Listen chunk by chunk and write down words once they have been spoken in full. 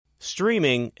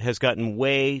Streaming has gotten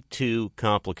way too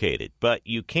complicated, but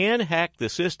you can hack the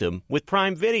system with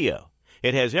Prime Video.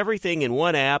 It has everything in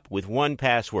one app with one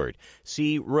password.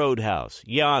 See Roadhouse,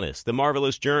 Giannis, The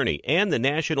Marvelous Journey, and the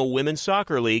National Women's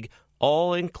Soccer League,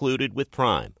 all included with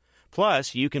Prime.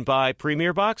 Plus, you can buy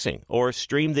Premier Boxing or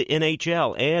stream the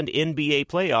NHL and NBA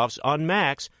playoffs on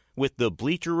Max with the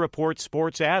Bleacher Report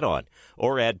Sports add-on,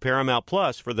 or add Paramount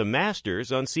Plus for the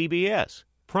Masters on CBS.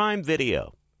 Prime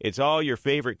Video. It's all your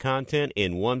favorite content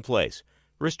in one place.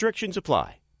 Restrictions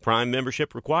apply. Prime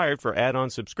membership required for add-on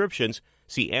subscriptions.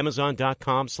 See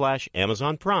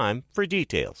Amazon.com/Amazon Prime for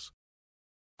details.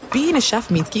 Being a chef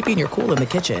means keeping your cool in the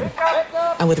kitchen.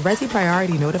 And with Resi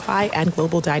Priority Notify and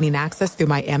Global Dining Access through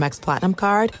my Amex Platinum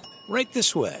card, right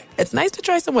this way. It's nice to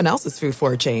try someone else's food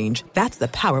for a change. That's the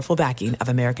powerful backing of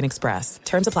American Express.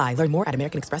 Terms apply. Learn more at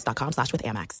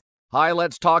americanexpress.com/withAmex. Hi,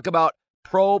 let's talk about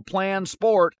Pro Plan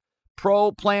Sport.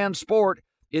 Pro Plan Sport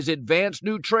is advanced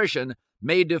nutrition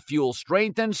made to fuel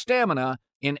strength and stamina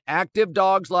in active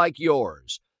dogs like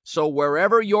yours. So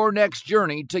wherever your next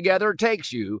journey together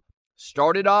takes you,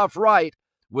 start it off right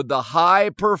with the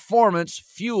high-performance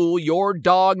fuel your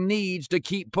dog needs to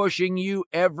keep pushing you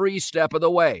every step of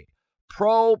the way.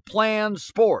 Pro Plan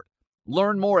Sport.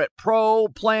 Learn more at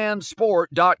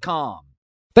ProPlansport.com.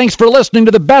 Thanks for listening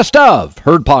to the Best of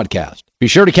Herd Podcast. Be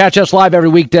sure to catch us live every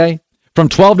weekday from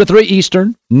 12 to 3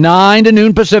 Eastern, 9 to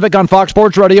noon Pacific on Fox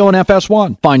Sports Radio and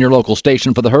FS1. Find your local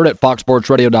station for the Herd at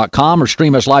foxsportsradio.com or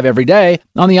stream us live every day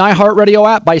on the iHeartRadio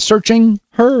app by searching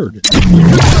Herd.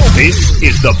 This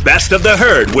is the Best of the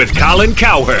Herd with Colin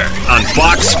Cowherd on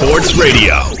Fox Sports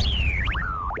Radio.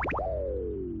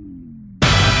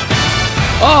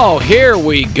 Oh, here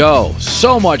we go.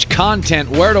 So much content.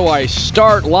 Where do I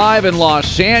start? Live in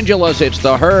Los Angeles, it's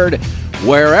the Herd.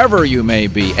 Wherever you may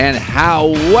be and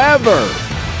however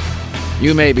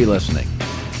you may be listening.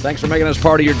 Thanks for making us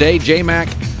part of your day, J-Mac.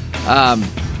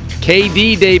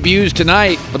 KD debuts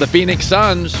tonight for the Phoenix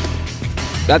Suns.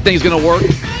 That thing's going to work.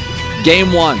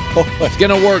 Game 1. It's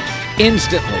going to work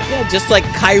instantly. Yeah, just like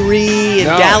Kyrie and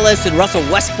Dallas and Russell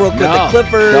Westbrook with the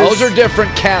Clippers. Those are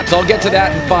different cats. I'll get to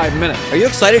that in 5 minutes. Are you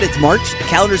excited? It's March. The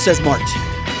calendar says March.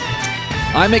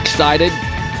 I'm excited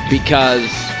because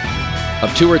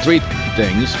of 2 or 3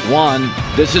 things. One,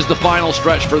 this is the final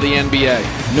stretch for the NBA.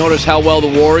 Notice how well the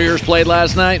Warriors played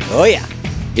last night? Oh, yeah.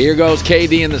 Here goes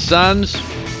KD and the Suns.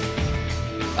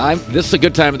 This is a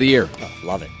good time of the year. Oh,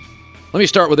 love it. Let me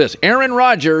start with this. Aaron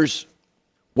Rodgers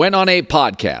went on a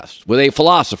podcast with a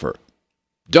philosopher.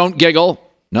 Don't giggle.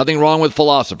 Nothing wrong with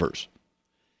philosophers.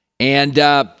 And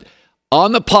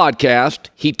on the podcast,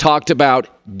 he talked about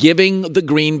giving the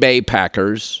Green Bay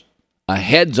Packers a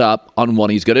heads up on what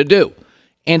he's going to do.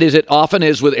 And as it often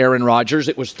is with Aaron Rodgers,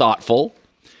 it was thoughtful.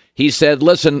 He said,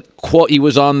 listen, quote, he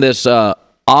was on this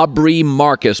Aubrey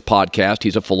Marcus podcast.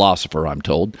 He's a philosopher, I'm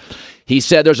told. He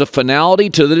said, there's a finality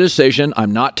to the decision.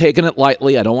 I'm not taking it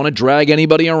lightly. I don't want to drag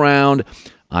anybody around.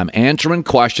 I'm answering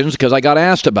questions because I got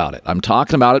asked about it. I'm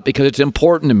talking about it because it's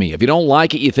important to me. If you don't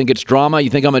like it, you think it's drama, you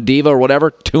think I'm a diva or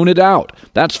whatever, tune it out.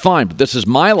 That's fine. But this is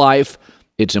my life.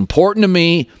 It's important to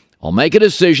me. I'll make a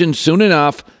decision soon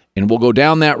enough, and we'll go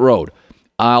down that road.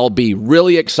 I'll be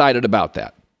really excited about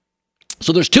that.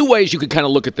 So there's 2 ways you could kind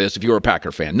of look at this if you're a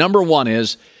Packer fan. Number one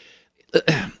is,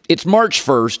 it's March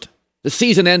 1st. The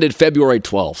season ended February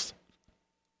 12th.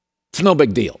 It's no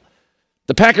big deal.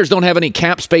 The Packers don't have any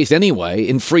cap space anyway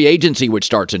in free agency, which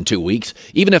starts in 2 weeks.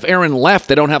 Even if Aaron left,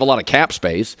 they don't have a lot of cap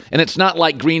space. And it's not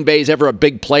like Green Bay's ever a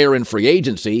big player in free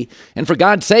agency. And for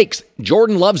God's sakes,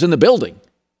 Jordan Love's in the building.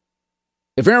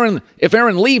 If Aaron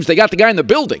leaves, they got the guy in the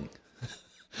building.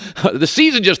 The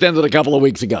season just ended a couple of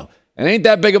weeks ago. It ain't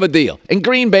that big of a deal. And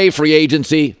Green Bay free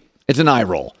agency, it's an eye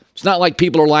roll. It's not like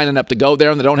people are lining up to go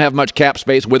there and they don't have much cap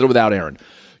space with or without Aaron.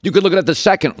 You could look at it the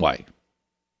second way.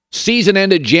 Season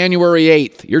ended January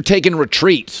 8th. You're taking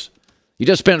retreats. You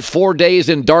just spent 4 days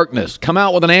in darkness. Come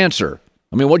out with an answer.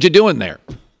 I mean, what you doing there?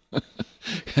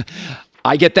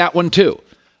 I get that one too.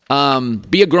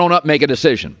 Be a grown-up, make a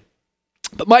decision.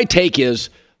 But my take is,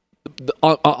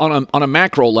 on a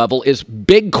macro level, is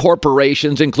big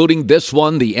corporations, including this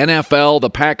one, the NFL, the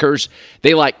Packers,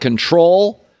 they like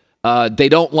control. They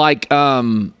don't like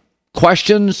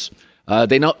questions.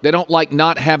 They don't like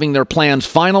not having their plans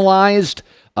finalized.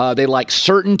 They like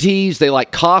certainties. They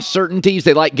like cost certainties.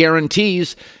 They like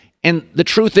guarantees. And the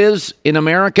truth is, in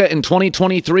America in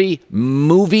 2023,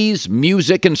 movies,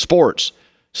 music, and sports,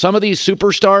 some of these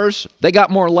superstars, they got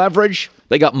more leverage.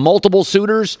 They got multiple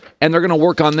suitors, and they're going to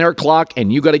work on their clock,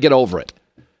 and you got to get over it.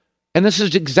 And this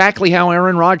is exactly how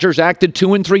Aaron Rodgers acted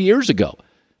 2 and 3 years ago.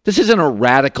 This isn't a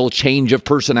radical change of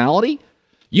personality.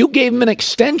 You gave him an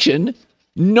extension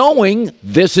knowing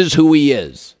this is who he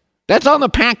is. That's on the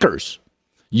Packers.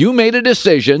 You made a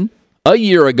decision a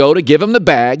year ago to give him the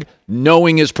bag,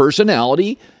 knowing his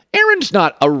personality. Aaron's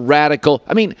not a radical.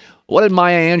 I mean, what did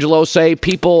Maya Angelou say?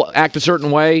 People act a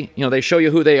certain way. You know, they show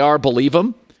you who they are, believe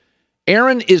them.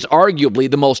 Aaron is arguably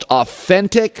the most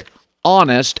authentic,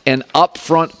 honest, and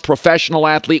upfront professional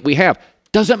athlete we have.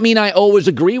 Doesn't mean I always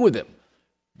agree with him,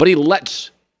 but he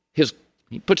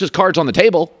puts his cards on the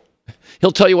table.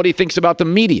 He'll tell you what he thinks about the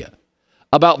media,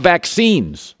 about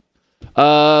vaccines,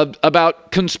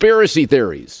 about conspiracy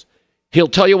theories. He'll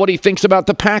tell you what he thinks about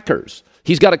the Packers.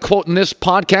 He's got a quote in this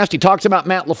podcast. He talks about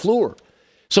Matt LaFleur.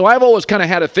 So I've always kind of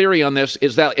had a theory on this,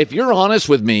 is that if you're honest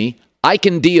with me, I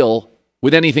can deal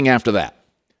with anything after that.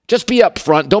 Just be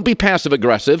upfront. Don't be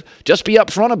passive-aggressive. Just be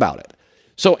upfront about it.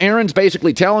 So Aaron's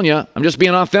basically telling you, I'm just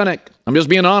being authentic. I'm just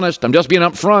being honest. I'm just being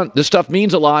upfront. This stuff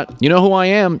means a lot. You know who I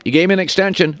am. You gave me an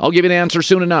extension. I'll give you the answer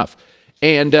soon enough.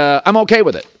 And I'm okay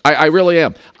with it. I really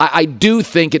am. I do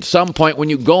think at some point when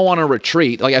you go on a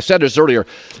retreat, like I said this earlier,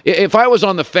 if I was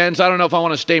on the fence, I don't know if I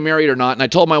want to stay married or not, and I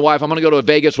told my wife I'm going to go to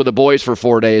Vegas with the boys for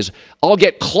 4 days, I'll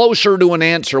get closer to an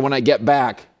answer when I get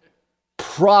back.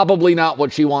 Probably not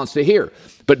what she wants to hear.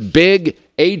 But big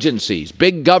agencies,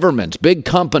 big governments, big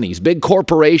companies, big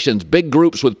corporations, big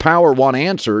groups with power want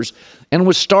answers. And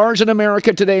with stars in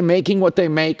America today making what they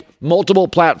make, multiple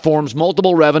platforms,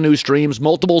 multiple revenue streams,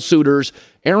 multiple suitors,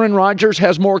 Aaron Rodgers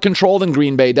has more control than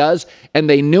Green Bay does. And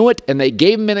they knew it, and they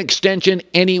gave him an extension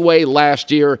anyway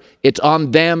last year. It's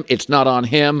on them. It's not on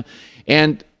him.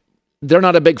 And they're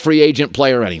not a big free agent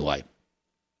player anyway.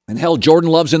 And hell, Jordan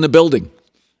Love's in the building.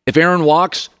 If Aaron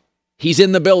walks, he's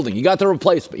in the building. You got the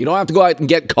replacement. You don't have to go out and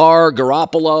get Carr,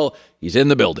 Garoppolo. He's in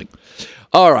the building.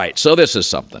 All right, so this is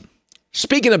something.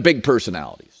 Speaking of big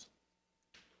personalities,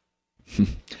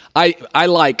 I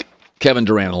like Kevin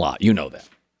Durant a lot. You know that.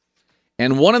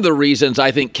 And one of the reasons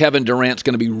I think Kevin Durant's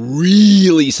going to be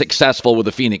really successful with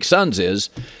the Phoenix Suns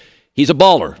is he's a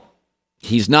baller.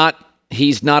 He's not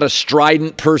a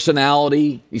strident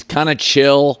personality. He's kind of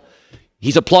chill.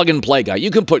 He's a plug-and-play guy.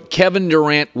 You can put Kevin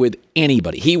Durant with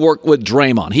anybody. He worked with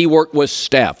Draymond. He worked with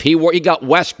Steph. He got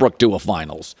Westbrook to a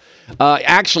finals.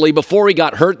 Actually, before he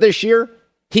got hurt this year,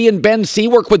 he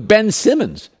worked with Ben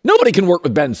Simmons. Nobody can work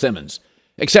with Ben Simmons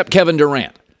except Kevin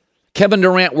Durant. Kevin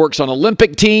Durant works on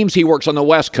Olympic teams. He works on the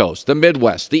West Coast, the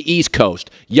Midwest, the East Coast,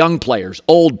 young players,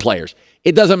 old players.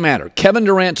 It doesn't matter. Kevin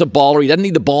Durant's a baller. He doesn't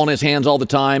need the ball in his hands all the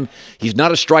time. He's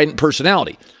not a strident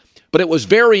personality. But it was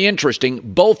very interesting.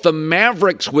 Both the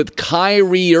Mavericks with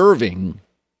Kyrie Irving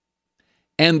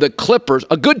and the Clippers,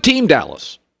 a good team,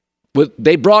 Dallas.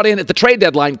 They brought in at the trade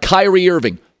deadline Kyrie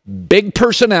Irving. Big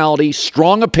personality,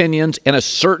 strong opinions, and a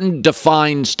certain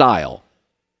defined style.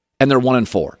 And they're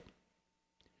 1-4.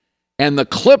 And the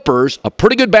Clippers, a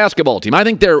pretty good basketball team. I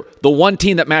think they're the one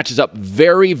team that matches up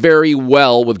very, very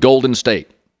well with Golden State.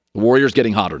 The Warriors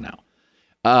getting hotter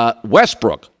now.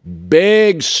 Westbrook,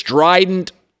 big,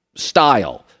 strident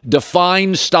style,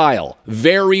 defined style,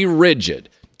 very rigid.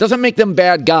 Doesn't make them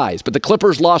bad guys, but the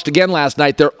Clippers lost again last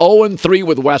night. They're 0-3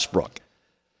 with Westbrook.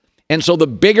 And so the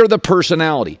bigger the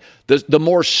personality, the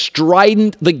more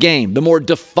strident the game, the more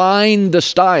defined the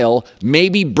style,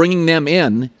 maybe bringing them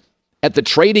in at the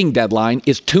trading deadline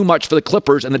is too much for the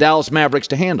Clippers and the Dallas Mavericks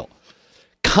to handle.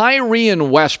 Kyrie and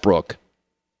Westbrook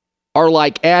are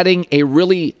like adding a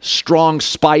really strong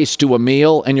spice to a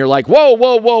meal, and you're like, whoa,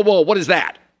 what is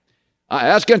that?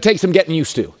 That's going to take some getting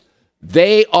used to.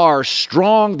 They are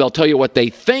strong. They'll tell you what they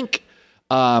think.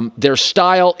 Their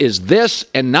style is this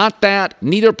and not that.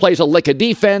 Neither plays a lick of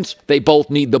defense. They both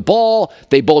need the ball.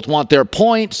 They both want their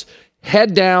points.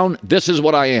 Head down. This is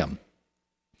what I am.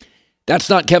 That's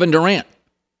not Kevin Durant.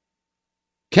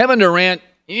 Kevin Durant,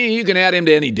 you can add him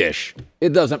to any dish.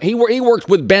 It doesn't. He worked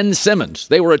with Ben Simmons.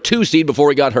 They were a 2 seed before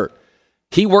he got hurt.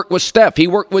 He worked with Steph. He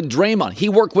worked with Draymond. He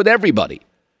worked with everybody.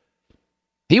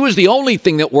 He was the only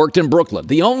thing that worked in Brooklyn,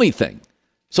 the only thing.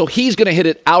 So he's going to hit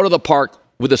it out of the park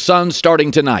with the Suns starting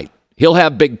tonight. He'll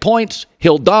have big points,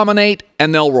 he'll dominate,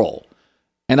 and they'll roll.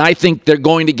 And I think they're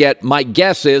going to get, my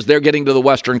guess is they're getting to the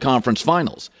Western Conference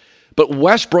Finals. But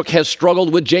Westbrook has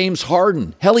struggled with James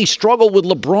Harden. Hell, he struggled with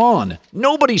LeBron.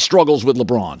 Nobody struggles with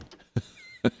LeBron.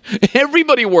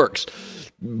 Everybody works.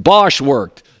 Bosch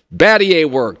worked. Battier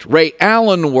worked. Ray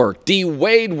Allen worked. D.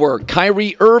 Wade worked.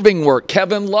 Kyrie Irving worked.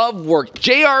 Kevin Love worked.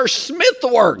 J.R. Smith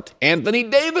worked. Anthony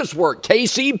Davis worked.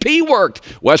 KCP worked.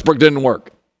 Westbrook didn't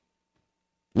work.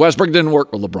 Westbrook didn't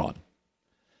work with LeBron.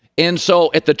 And so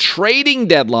at the trading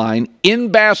deadline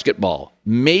in basketball,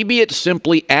 maybe it's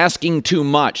simply asking too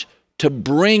much to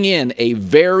bring in a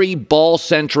very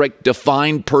ball-centric,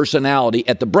 defined personality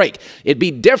at the break. It'd be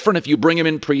different if you bring him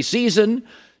in preseason.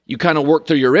 You kind of work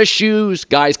through your issues.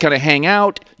 Guys kind of hang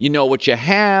out. You know what you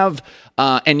have,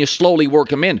 and you slowly work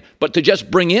them in. But to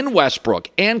just bring in Westbrook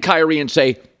and Kyrie and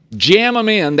say, jam them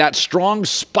in, that strong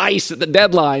spice at the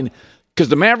deadline, because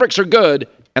the Mavericks are good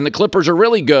and the Clippers are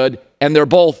really good, and they're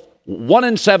both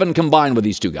 1-7 combined with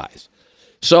these two guys.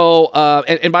 So,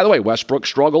 and by the way, Westbrook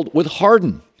struggled with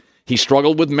Harden. He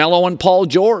struggled with Melo and Paul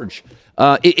George.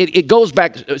 It goes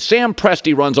back. Sam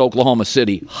Presti runs Oklahoma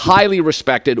City, highly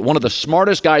respected, one of the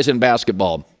smartest guys in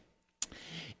basketball.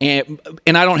 And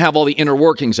I don't have all the inner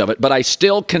workings of it, but I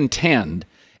still contend,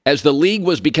 as the league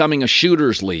was becoming a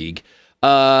shooters league,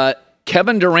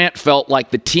 Kevin Durant felt like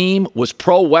the team was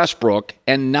pro-Westbrook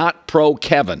and not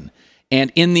pro-Kevin.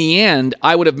 And in the end,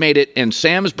 I would have made it, and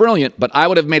Sam's brilliant, but I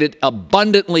would have made it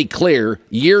abundantly clear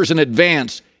years in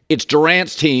advance, it's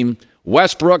Durant's team,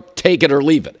 Westbrook, take it or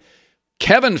leave it.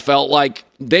 Kevin felt like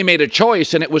they made a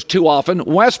choice, and it was too often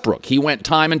Westbrook. He went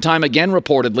time and time again,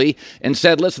 reportedly, and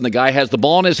said, listen, the guy has the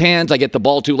ball in his hands. I get the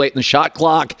ball too late in the shot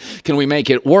clock. Can we make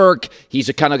it work?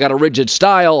 He's kind of got a rigid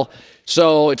style.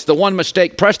 So it's the one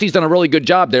mistake. Presti's done a really good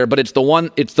job there, but it's the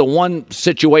one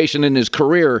situation in his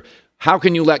career. How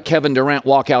can you let Kevin Durant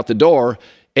walk out the door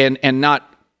and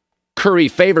not curry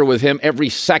favor with him every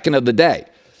second of the day?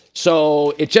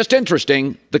 So it's just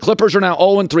interesting. The Clippers are now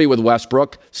 0-3 with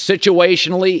Westbrook.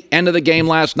 Situationally, end of the game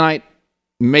last night,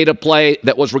 made a play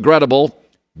that was regrettable.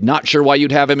 Not sure why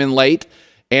you'd have him in late.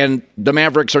 And the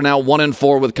Mavericks are now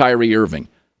 1-4 with Kyrie Irving.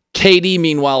 KD,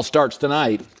 meanwhile, starts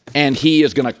tonight, and he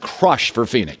is going to crush for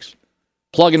Phoenix.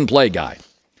 Plug-and-play guy.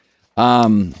 All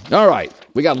right,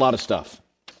 we got a lot of stuff.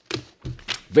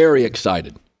 Very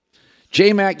excited.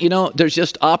 J-Mac, there's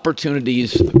just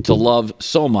opportunities to love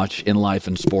so much in life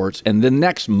and sports, and the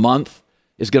next month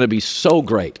is going to be so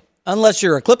great. Unless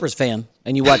you're a Clippers fan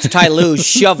and you watch Ty Lue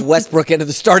shove Westbrook into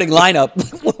the starting lineup.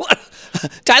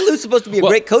 Ty Lue's supposed to be a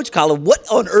great coach, Colin. What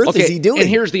on earth is he doing? And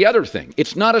here's the other thing.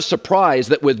 It's not a surprise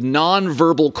that with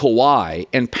nonverbal Kawhi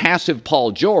and passive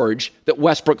Paul George that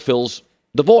Westbrook fills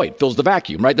the void, fills the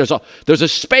vacuum, right? There's a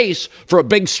space for a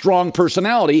big, strong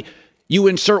personality. You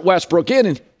insert Westbrook in,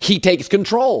 and he takes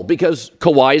control because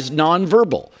Kawhi's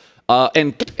nonverbal.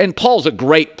 And Paul's a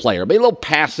great player, but a little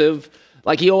passive.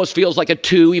 Like he always feels like a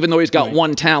 2, even though he's got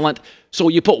one talent. So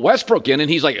you put Westbrook in, and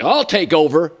he's like, I'll take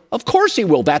over. Of course he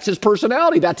will. That's his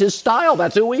personality. That's his style.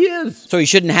 That's who he is. So he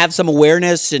shouldn't have some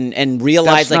awareness and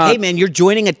realize, hey, man, you're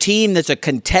joining a team that's a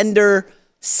contender.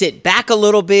 Sit back a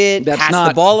little bit, pass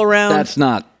the ball around. That's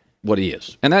not what he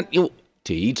is. And that,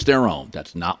 to each their own.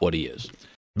 That's not what he is.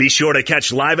 Be sure to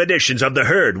catch live editions of The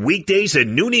Herd weekdays at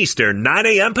noon Eastern, 9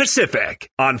 a.m. Pacific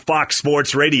on Fox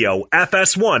Sports Radio,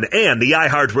 FS1, and the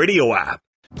iHeartRadio app.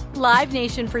 Live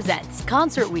Nation presents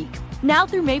Concert Week. Now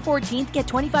through May 14th, get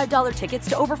 $25 tickets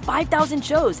to over 5,000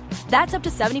 shows. That's up to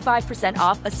 75%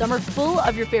 off a summer full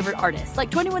of your favorite artists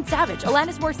like 21 Savage,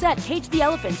 Alanis Morissette, Cage the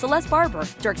Elephant, Celeste Barber,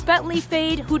 Dierks Bentley,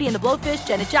 Fade, Hootie and the Blowfish,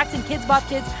 Janet Jackson, Kids Bop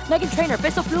Kids, Meghan Trainor,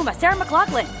 Bissell Pluma, Sarah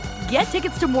McLachlan. Get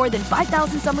tickets to more than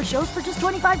 5,000 summer shows for just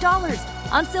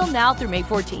 $25. Until now through May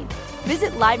 14th.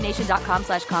 Visit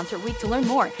LiveNation.com/Concert Week to learn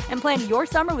more and plan your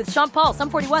summer with Sean Paul, Sum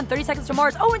 41, 30 Seconds to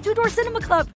Mars, and Two Door Cinema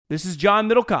Club. This is John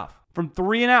Middlecoff from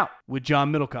 3 and Out with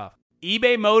John Middlecoff.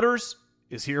 eBay Motors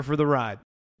is here for the ride.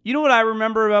 You know what I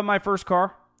remember about my first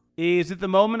car? Is at the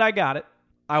moment I got it,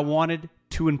 I wanted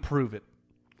to improve it.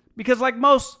 Because like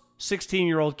most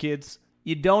 16-year-old kids,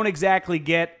 you don't exactly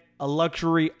get a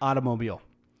luxury automobile.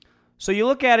 So you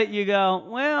look at it, you go,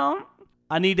 well,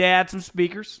 I need to add some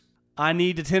speakers. I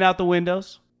need to tint out the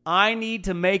windows. I need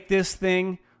to make this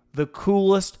thing the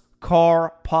coolest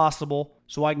car possible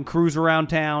so I can cruise around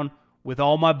town with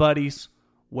all my buddies,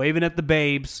 waving at the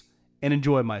babes, and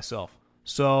enjoy myself.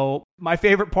 So my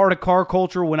favorite part of car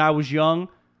culture when I was young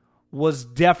was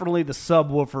definitely the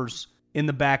subwoofers in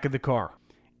the back of the car.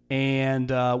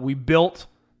 And we built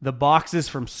the boxes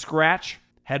from scratch,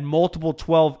 had multiple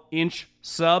 12-inch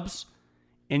subs,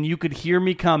 and you could hear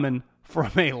me coming from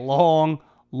a long,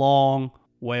 long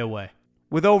way away.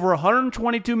 With over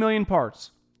 122 million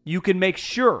parts, you can make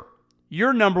sure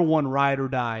your number one ride or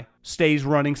die stays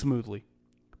running smoothly.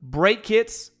 Brake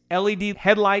kits, LED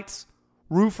headlights,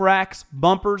 roof racks,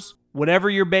 bumpers, whatever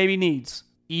your baby needs,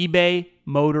 eBay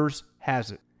Motors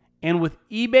has it. And with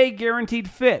eBay Guaranteed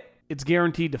Fit, it's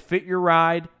guaranteed to fit your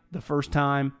ride the first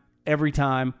time, every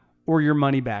time, or your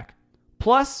money back.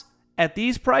 Plus, at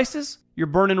these prices, you're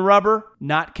burning rubber,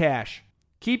 not cash.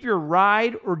 Keep your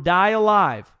ride or die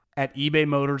alive at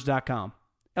ebaymotors.com.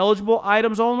 Eligible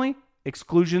items only.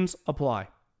 Exclusions apply.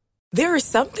 There are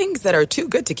some things that are too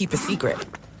good to keep a secret.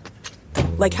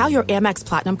 Like how your Amex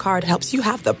Platinum card helps you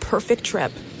have the perfect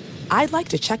trip. I'd like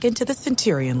to check into the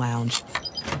Centurion Lounge.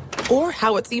 Or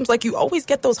how it seems like you always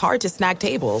get those hard-to-snag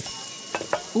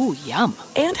tables. Ooh, yum.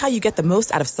 And how you get the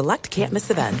most out of select can't-miss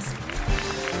events.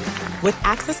 With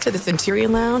access to the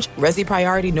Centurion Lounge, Resi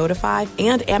Priority Notify,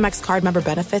 and Amex card member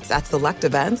benefits at select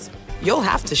events, you'll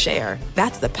have to share.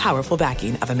 That's the powerful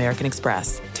backing of American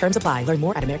Express. Terms apply. Learn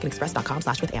more at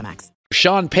americanexpress.com/withAmex.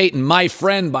 Sean Payton, my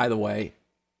friend, by the way,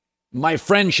 my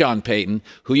friend Sean Payton,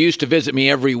 who used to visit me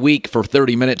every week for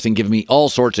 30 minutes and give me all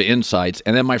sorts of insights,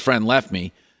 and then my friend left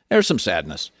me. There's some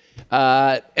sadness.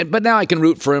 But now I can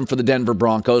root for him for the Denver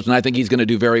Broncos, and I think he's going to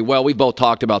do very well. We both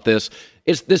talked about this.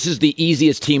 This is the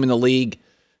easiest team in the league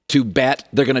to bet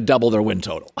they're going to double their win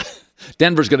total.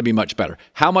 Denver's going to be much better.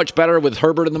 How much better with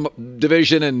Herbert in the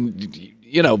division and,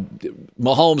 you know,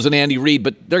 Mahomes and Andy Reid,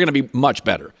 but they're going to be much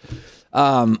better.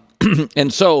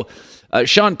 And so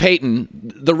Sean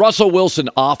Payton, the Russell Wilson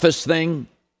office thing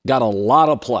got a lot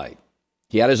of play.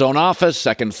 He had his own office,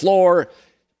 second floor,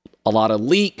 a lot of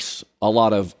leaks, a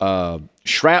lot of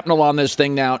shrapnel on this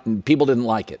thing now, and people didn't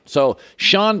like it. So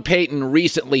Sean Payton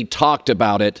recently talked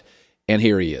about it, and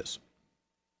here he is.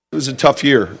 It was a tough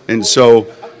year, and so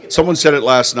someone said it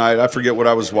last night. I forget what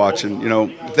I was watching. You know,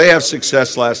 if they have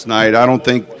success last night, I don't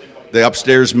think the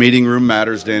upstairs meeting room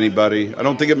matters to anybody. I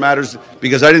don't think it matters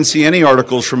because I didn't see any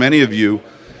articles from any of you,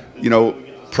 you know,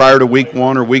 prior to week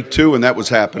 1 or week 2, and that was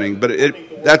happening. But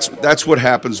that's what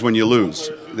happens when you lose.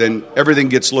 Then everything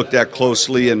gets looked at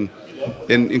closely, and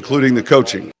including the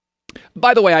coaching.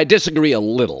 By the way, I disagree a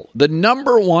little. The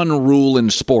number one rule in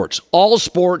sports, all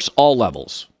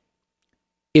levels,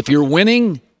 if you're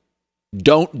winning,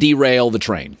 don't derail the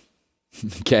train.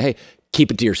 Okay?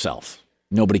 Keep it to yourself.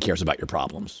 Nobody cares about your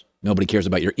problems. Nobody cares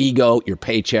about your ego, your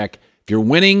paycheck. If you're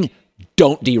winning,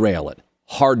 don't derail it.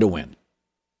 Hard to win.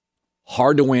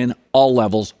 Hard to win, all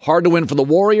levels. Hard to win for the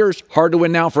Warriors. Hard to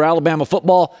win now for Alabama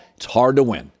football. It's hard to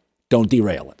win. Don't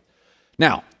derail it.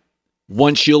 Now,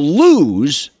 once you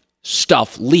lose,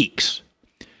 stuff leaks.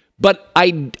 But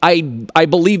I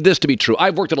believe this to be true.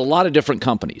 I've worked at a lot of different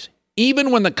companies.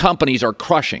 Even when the companies are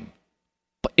crushing,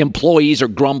 employees are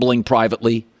grumbling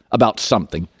privately about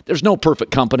something. There's no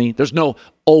perfect company. There's no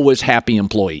always happy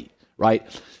employee, right?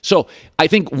 So I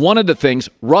think one of the things,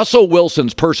 Russell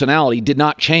Wilson's personality did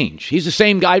not change. He's the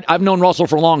same guy. I've known Russell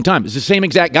for a long time. He's the same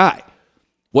exact guy.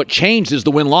 What changed is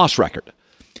the win-loss record.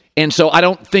 And so I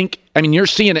don't think, you're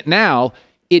seeing it now.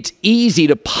 It's easy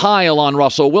to pile on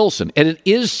Russell Wilson. And it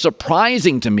is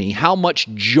surprising to me how much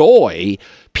joy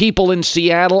people in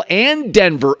Seattle and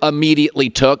Denver immediately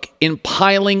took in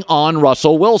piling on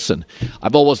Russell Wilson.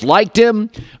 I've always liked him.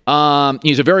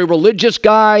 He's a very religious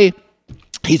guy.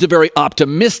 He's a very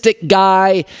optimistic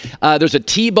guy. There's a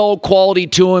Tebow quality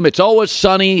to him. It's always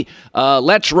sunny.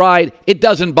 Let's ride. It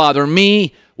doesn't bother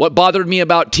me. What bothered me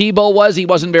about Tebow was he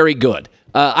wasn't very good.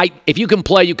 If you can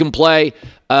play, you can play.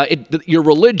 Your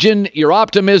religion, your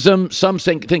optimism, some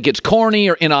think it's corny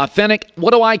or inauthentic.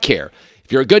 What do I care?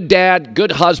 If you're a good dad,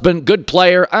 good husband, good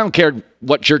player, I don't care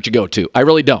what church you go to. I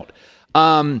really don't.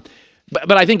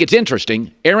 But I think it's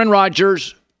interesting. Aaron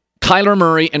Rodgers, Kyler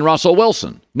Murray, and Russell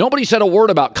Wilson. Nobody said a word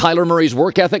about Kyler Murray's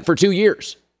work ethic for 2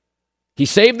 years. He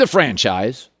saved the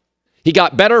franchise. He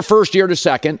got better first year to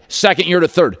second year to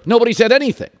third. Nobody said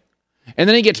anything. And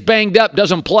then he gets banged up,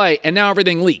 doesn't play, and now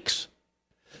everything leaks.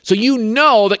 So you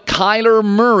know that Kyler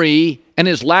Murray and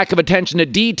his lack of attention to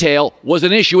detail was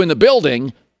an issue in the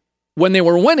building when they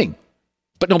were winning,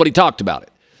 but nobody talked about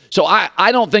it. So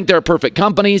I don't think they're perfect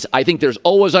companies. I think there's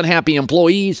always unhappy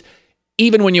employees,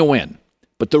 even when you win.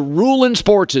 But the rule in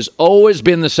sports has always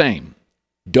been the same.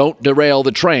 Don't derail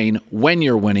the train when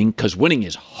you're winning, because winning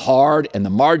is hard and the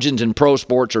margins in pro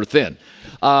sports are thin.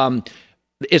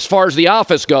 As far as the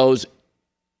office goes,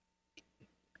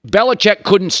 Belichick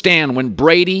couldn't stand when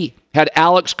Brady had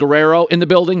Alex Guerrero in the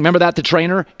building. Remember that, the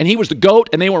trainer? And he was the GOAT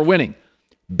and they were winning.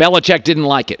 Belichick didn't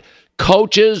like it.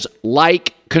 Coaches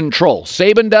like control.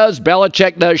 Saban does,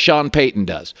 Belichick does, Sean Payton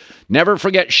does. Never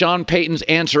forget Sean Payton's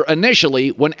answer initially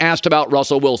when asked about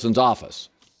Russell Wilson's office.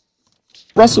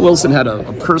 Russell Wilson had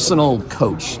a personal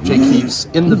coach, Jay Keeps,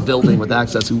 in the building with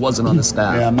access who wasn't on the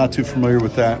staff. Yeah, I'm not too familiar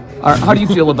with that. How do you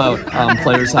feel about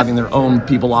players having their own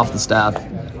people off the staff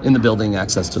in the building,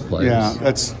 access to players? Yeah,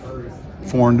 that's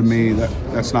foreign to me.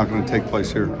 That's not going to take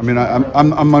place here.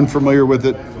 I'm unfamiliar with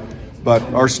it, but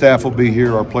our staff will be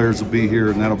here, our players will be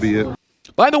here, and that'll be it.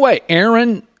 By the way,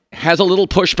 Aaron has a little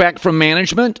pushback from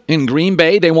management in Green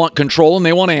Bay. They want control and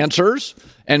they want answers.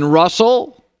 And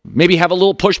Russell Maybe have a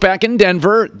little pushback in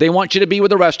Denver. They want you to be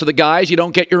with the rest of the guys. You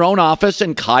don't get your own office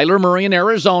in Kyler Murray in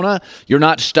Arizona. You're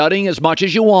not studying as much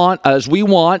as we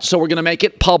want, so we're going to make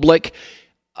it public.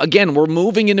 Again, we're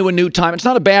moving into a new time. It's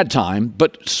not a bad time,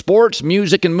 but sports,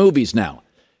 music, and movies now.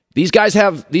 These guys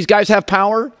have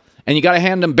power, and you got to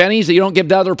hand them bennies that you don't give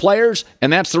to other players,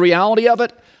 and that's the reality of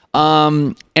it.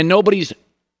 And nobody's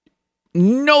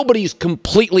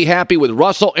completely happy with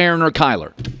Russell, Aaron, or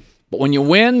Kyler. But when you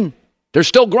win, they're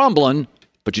still grumbling,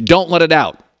 but you don't let it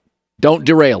out. Don't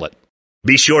derail it.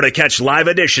 Be sure to catch live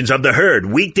editions of The Herd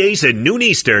weekdays at noon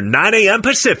Eastern, 9 a.m.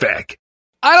 Pacific.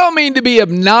 I don't mean to be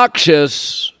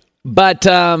obnoxious, but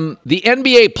the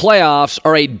NBA playoffs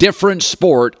are a different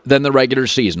sport than the regular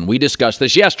season. We discussed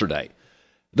this yesterday.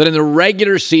 That in the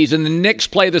regular season, the Knicks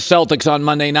play the Celtics on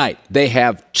Monday night. They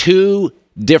have two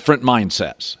different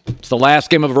mindsets. It's the last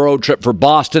game of a road trip for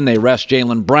Boston. They rest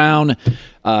Jaylen Brown.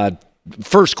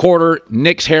 First quarter,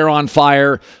 Knicks' hair on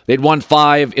fire. They'd won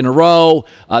 5 in a row.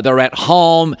 They're at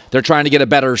home. They're trying to get a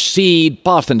better seed.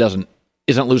 Boston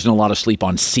isn't losing a lot of sleep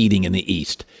on seeding in the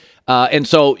East. And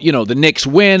so, the Knicks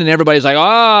win, and everybody's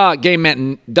like, game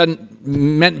meant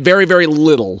very, very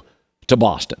little to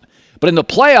Boston. But in the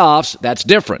playoffs, that's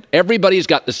different. Everybody's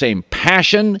got the same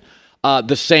passion,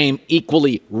 the same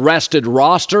equally rested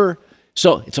roster.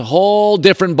 So it's a whole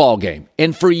different ballgame.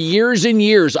 And for years and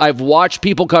years, I've watched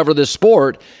people cover this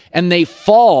sport, and they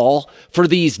fall for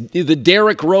the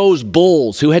Derrick Rose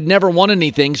Bulls who had never won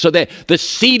anything, so that the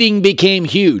seeding became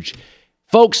huge.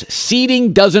 Folks,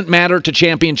 seeding doesn't matter to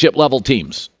championship-level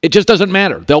teams. It just doesn't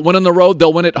matter. They'll win on the road.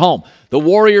 They'll win at home. The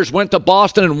Warriors went to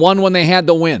Boston and won when they had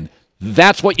to win.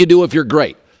 That's what you do if you're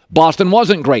great. Boston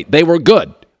wasn't great. They were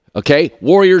good. Okay?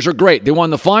 Warriors are great. They won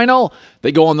the final.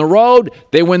 They go on the road.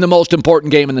 They win the most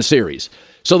important game in the series.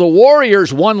 So the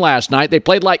Warriors won last night. They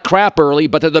played like crap early,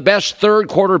 but they're the best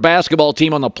third-quarter basketball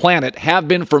team on the planet, have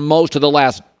been for most of the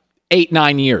last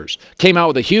 8-9 years. Came out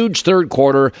with a huge third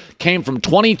quarter, came from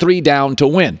 23 down to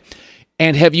win.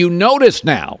 And have you noticed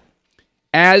now,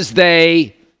 as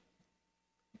they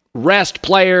rest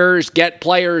players, get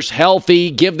players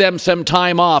healthy, give them some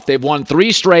time off, they've won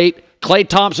 3 straight. Klay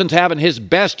Thompson's having his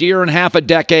best year in half a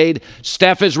decade.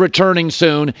 Steph is returning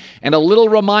soon. And a little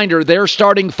reminder, their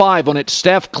starting 5 when it's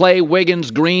Steph, Klay,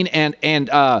 Wiggins, Green, and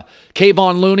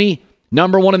Kayvon Looney,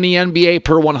 number 1 in the NBA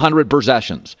per 100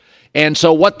 possessions. And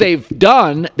so what they've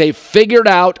done, they've figured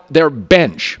out their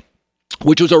bench,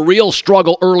 which was a real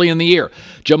struggle early in the year.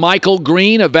 JaMychal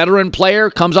Green, a veteran player,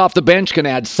 comes off the bench, can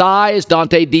add size.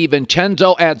 Dante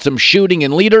DiVincenzo adds some shooting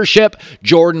and leadership.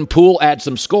 Jordan Poole adds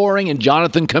some scoring. And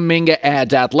Jonathan Kuminga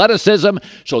adds athleticism.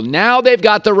 So now they've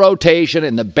got the rotation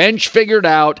and the bench figured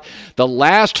out. The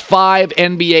last 5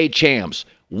 NBA champs,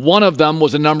 one of them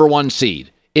was a number 1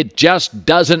 seed. It just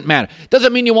doesn't matter.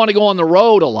 Doesn't mean you want to go on the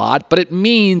road a lot, but it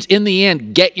means, in the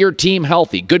end, get your team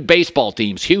healthy. Good baseball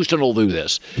teams. Houston will do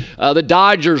this. The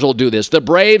Dodgers will do this. The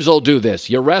Braves will do this.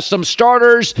 You rest some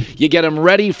starters. You get them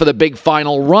ready for the big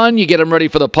final run. You get them ready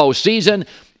for the postseason.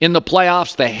 In the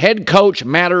playoffs, the head coach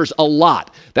matters a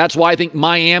lot. That's why I think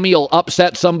Miami will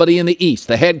upset somebody in the East.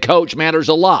 The head coach matters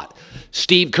a lot.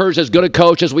 Steve Kerr's as good a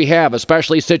coach as we have,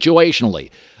 especially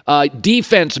situationally.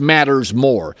 Defense matters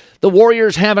more. The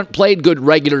Warriors haven't played good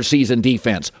regular season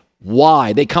defense.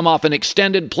 Why? They come off an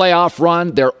extended playoff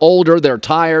run. They're older. They're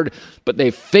tired. But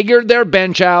they figured their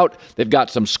bench out. They've got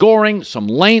some scoring, some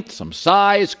length, some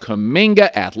size,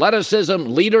 Kuminga, athleticism,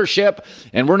 leadership.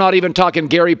 And we're not even talking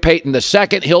Gary Payton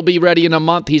II. He'll be ready in a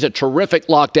month. He's a terrific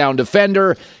lockdown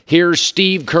defender. Here's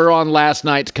Steve Kerr on last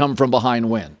night's come-from-behind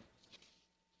win.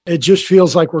 It just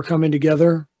feels like we're coming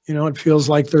together. It feels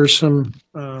like there's some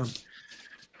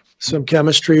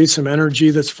chemistry, some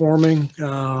energy that's forming.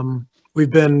 We've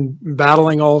been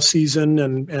battling all season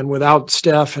and without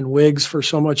Steph and Wiggs for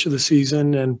so much of the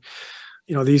season. And,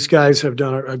 these guys have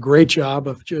done a great job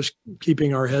of just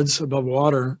keeping our heads above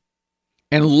water.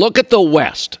 And look at the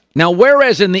West. Now,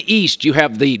 whereas in the East, you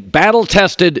have the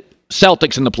battle-tested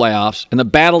Celtics in the playoffs and the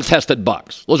battle-tested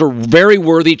Bucks. Those are very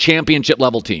worthy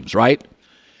championship-level teams, right?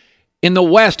 In the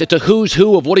West, it's a who's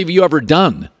who of what have you ever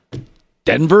done?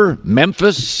 Denver,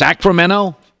 Memphis,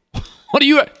 Sacramento? What are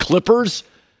you at? Clippers?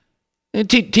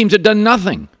 Teams have done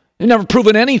nothing. They've never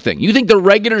proven anything. You think the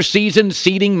regular season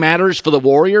seeding matters for the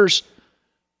Warriors?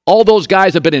 All those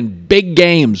guys have been in big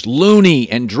games. Looney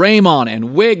and Draymond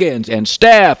and Wiggins and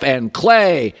Steph and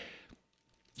Klay.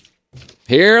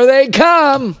 Here they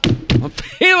come. I'm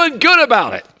feeling good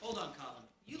about it.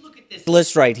 This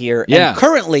list right here, yeah. And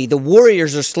currently the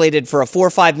Warriors are slated for a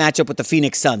 4-5 matchup with the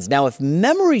Phoenix Suns. Now, if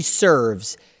memory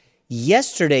serves,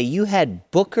 yesterday you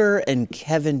had Booker and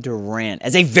Kevin Durant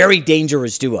as a very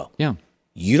dangerous duo. Yeah.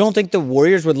 You don't think the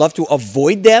Warriors would love to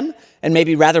avoid them and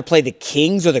maybe rather play the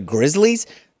Kings or the Grizzlies?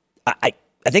 I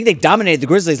think they dominated the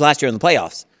Grizzlies last year in the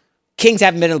playoffs. Kings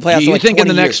haven't been in the playoffs You in like think 20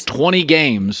 in the years. next 20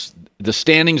 games, the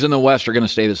standings in the West are going to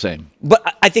stay the same?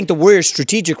 But I think the Warriors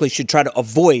strategically should try to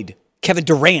avoid Kevin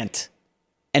Durant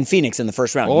and Phoenix in the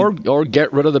first round. Or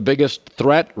get rid of the biggest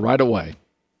threat right away.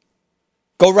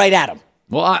 Go right at them.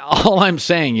 Well, all I'm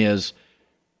saying is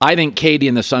I think KD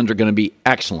and the Suns are going to be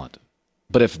excellent.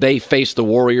 But if they face the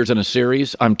Warriors in a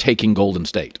series, I'm taking Golden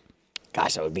State.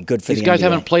 Gosh, that would be good for These guys NBA.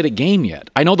 haven't played a game yet.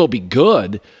 I know they'll be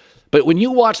good, but when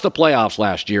you watch the playoffs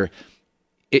last year,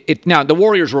 now the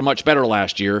Warriors were much better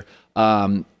last year,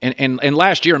 and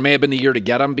last year may have been the year to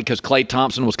get them because Klay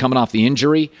Thompson was coming off the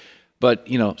injury. But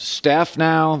Steph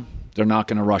now, they're not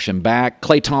going to rush him back.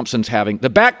 Klay Thompson's having the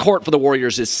backcourt for the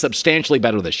Warriors is substantially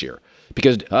better this year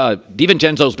because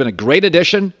DiVincenzo's been a great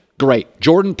addition. Great.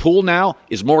 Jordan Poole now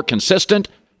is more consistent.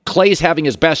 Klay's having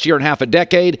his best year in half a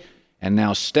decade. And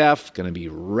now Steph going to be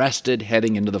rested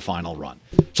heading into the final run.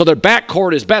 So their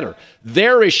backcourt is better.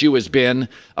 Their issue has been,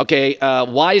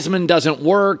 Wiseman doesn't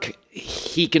work.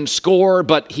 He can score,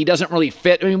 but he doesn't really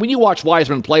fit. I mean, when you watch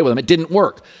Wiseman play with him, it didn't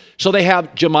work. So they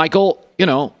have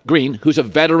JaMychal, Green, who's a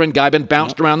veteran guy, been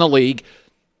bounced around the league.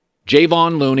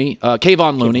 Kayvon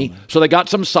Looney. So they got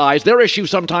some size. Their issue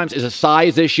sometimes is a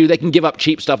size issue. They can give up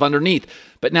cheap stuff underneath.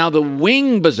 But now the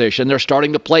wing position, they're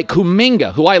starting to play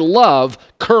Kuminga, who I love.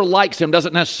 Kerr likes him,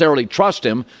 doesn't necessarily trust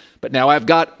him. But now I've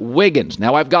got Wiggins.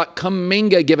 Now I've got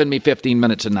Kuminga giving me 15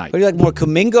 minutes a night. What do you like more,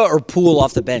 Kuminga or Poole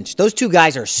off the bench? Those two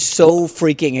guys are so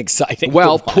freaking exciting.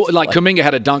 Well, Kuminga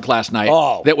had a dunk last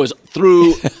night that was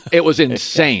it was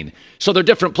insane. So they're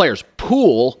different players.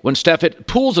 Poole, when Steph hit,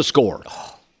 Poole's a scorer.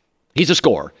 He's a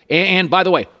scorer. And by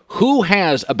the way, who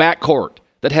has a backcourt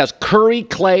that has Curry,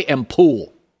 Klay, and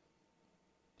Poole?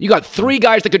 You got three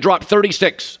guys that could drop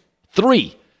 36.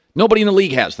 Three. Nobody in the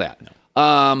league has that.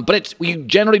 But you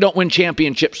generally don't win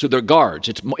championships through their guards.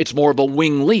 It's more of a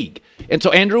wing league. And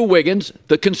so Andrew Wiggins,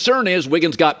 the concern is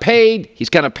Wiggins got paid. He's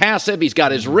kind of passive. He's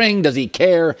got his ring. Does he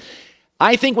care?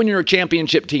 I think when you're a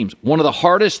championship team, one of the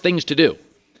hardest things to do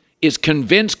is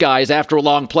convince guys after a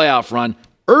long playoff run,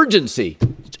 urgency.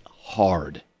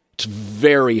 Hard. It's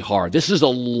very hard. This is a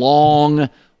long,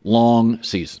 long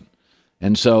season.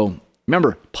 And so,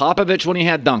 remember, Popovich, when he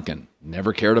had Duncan,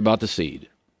 never cared about the seed.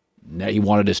 He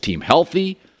wanted his team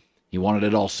healthy. He wanted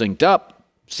it all synced up.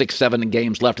 6-7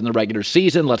 games left in the regular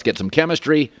season. Let's get some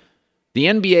chemistry. The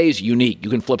NBA is unique. You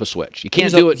can flip a switch. You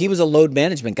can't do it. He was a load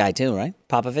management guy too, right?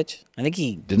 Popovich? I think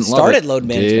he Didn't started love it. load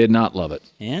management. Did not love it.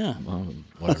 Yeah. Well,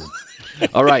 whatever.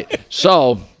 All right.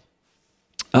 So,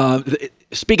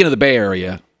 speaking of the Bay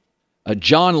Area,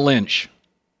 John Lynch,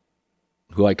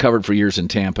 who I covered for years in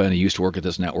Tampa, and he used to work at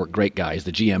this network, great guy. He's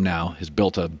the GM now, has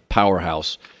built a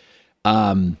powerhouse.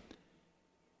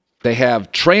 They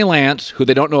have Trey Lance, who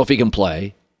they don't know if he can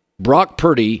play. Brock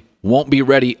Purdy won't be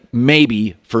ready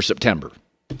maybe for September.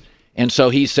 And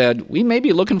so he said, we may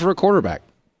be looking for a quarterback.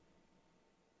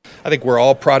 I think we're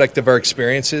all product of our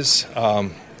experiences.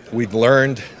 We've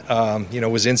learned,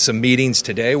 was in some meetings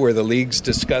today where the league's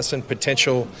discussing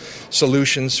potential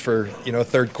solutions for,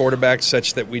 third quarterbacks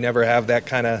such that we never have that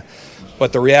kind of,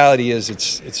 but the reality is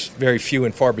it's very few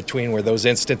and far between where those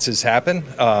instances happen.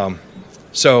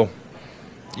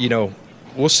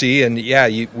 We'll see. And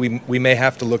we may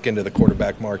have to look into the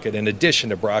quarterback market in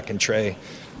addition to Brock and Trey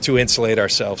to insulate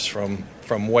ourselves from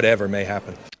whatever may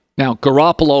happen. Now,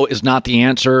 Garoppolo is not the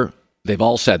answer. They've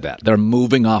all said that. They're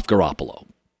moving off Garoppolo.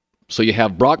 So you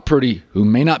have Brock Purdy, who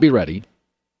may not be ready,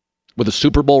 with a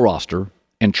Super Bowl roster,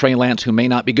 and Trey Lance, who may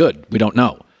not be good. We don't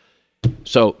know.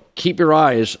 So keep your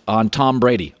eyes on Tom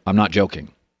Brady. I'm not joking.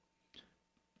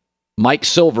 Mike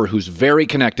Silver, who's very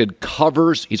connected,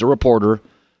 he's a reporter,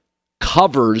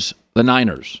 covers the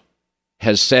Niners,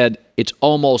 has said it's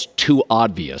almost too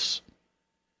obvious.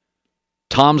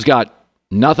 Tom's got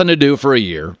nothing to do for a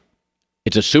year.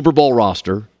 It's a Super Bowl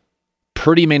roster.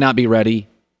 Purdy may not be ready.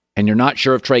 And you're not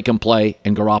sure if Trey can play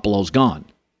and Garoppolo's gone.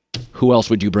 Who else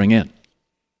would you bring in?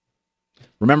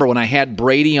 Remember, when I had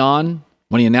Brady on,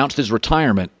 when he announced his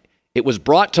retirement, it was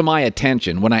brought to my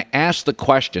attention when I asked the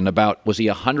question about was he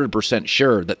 100%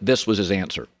 sure that this was his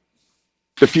answer.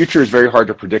 The future is very hard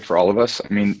to predict for all of us.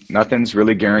 I mean, nothing's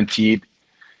really guaranteed.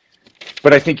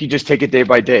 But I think you just take it day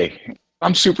by day.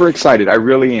 I'm super excited. I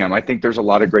really am. I think there's a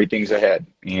lot of great things ahead.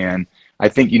 And I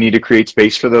think you need to create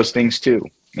space for those things too.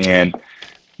 And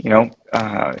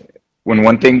when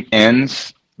one thing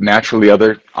ends, naturally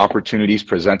other opportunities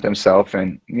present themselves.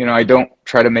 And, I don't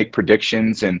try to make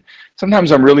predictions. And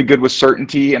sometimes I'm really good with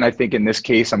certainty. And I think in this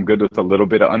case, I'm good with a little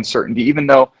bit of uncertainty, even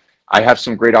though I have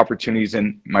some great opportunities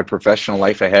in my professional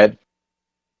life ahead.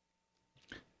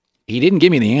 He didn't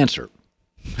give me the answer.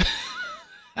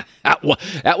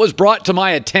 That was brought to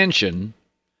my attention,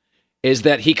 is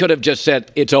that he could have just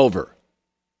said, it's over.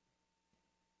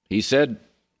 He said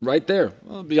right there,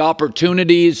 well, the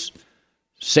opportunities,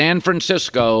 San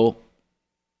Francisco,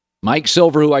 Mike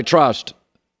Silver, who I trust,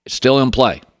 is still in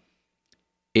play.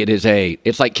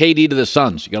 It's like KD to the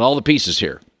Suns. You got all the pieces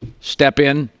here. Step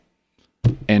in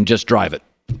and just drive it.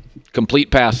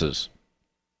 Complete passes.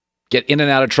 Get in and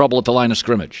out of trouble at the line of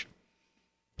scrimmage.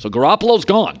 So Garoppolo's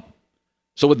gone.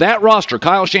 So with that roster,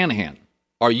 Kyle Shanahan,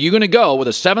 are you going to go with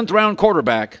a 7th-round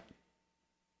quarterback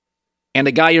and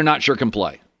a guy you're not sure can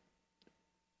play?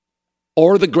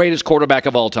 Or the greatest quarterback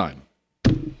of all time?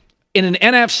 In an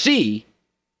NFC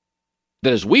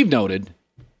that, as we've noted,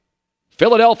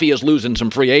 Philadelphia is losing some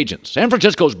free agents. San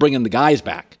Francisco's bringing the guys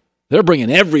back. They're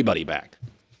bringing everybody back.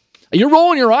 You're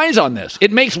rolling your eyes on this.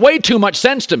 It makes way too much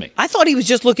sense to me. I thought he was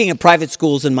just looking at private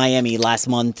schools in Miami last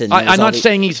month. And I'm not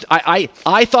saying he's...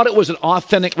 I thought it was an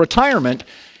authentic retirement,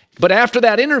 but after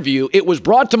that interview, it was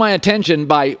brought to my attention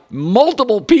by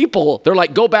multiple people. They're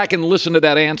like, go back and listen to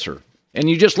that answer. And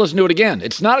you just listen to it again.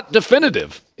 It's not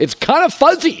definitive. It's kind of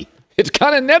fuzzy. It's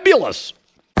kind of nebulous.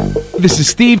 This is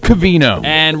Steve Covino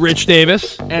and Rich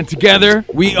Davis, and together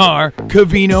we are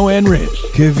Covino and Rich.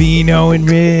 Covino and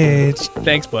Rich.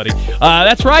 Thanks, buddy.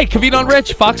 That's right, Covino and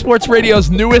Rich, Fox Sports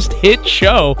Radio's newest hit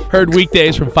show. Heard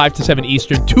weekdays from 5 to 7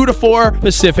 Eastern, 2 to 4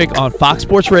 Pacific on Fox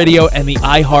Sports Radio and the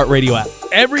iHeartRadio app.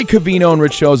 Every Covino and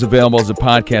Rich show is available as a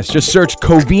podcast. Just search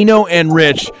Covino and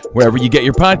Rich wherever you get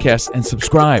your podcasts and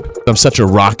subscribe. I'm such a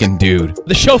rockin' dude.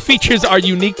 The show features our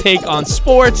unique take on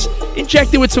sports,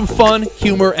 injected with some fun,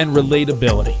 humor, and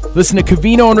relatability. Listen to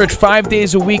Covino and Rich 5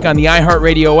 days a week on the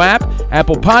iHeartRadio app,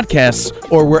 Apple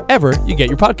Podcasts, or wherever you get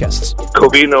your podcasts.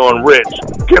 Covino and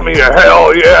Rich, give me a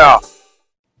hell yeah!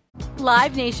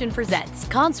 Live Nation presents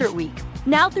Concert Week.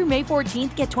 Now through May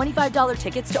 14th, get $25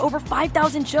 tickets to over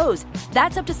 5,000 shows.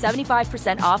 That's up to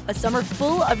 75% off a summer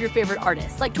full of your favorite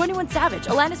artists like 21 Savage,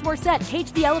 Alanis Morissette,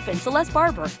 Cage the Elephant, Celeste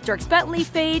Barber, Dierks Bentley,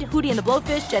 Fade, Hootie and the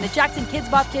Blowfish, Janet Jackson,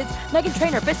 Kidz Bop Kids, Meghan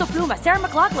Trainor, Peso Pluma, Sarah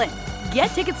McLachlan. Get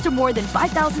tickets to more than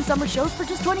 5,000 summer shows for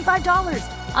just $25.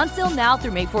 Until now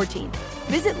through May 14th.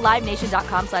 Visit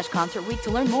LiveNation.com/Concert Week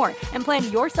to learn more and plan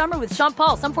your summer with Sean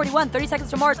Paul, Sum 41, 30 Seconds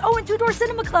to Mars, and Two Door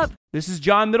Cinema Club. This is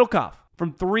John Middlecoff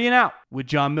from 3 and Out with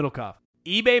John Middlecoff.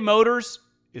 eBay Motors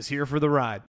is here for the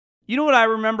ride. You know what I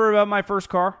remember about my first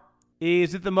car?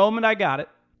 Is at the moment I got it,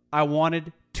 I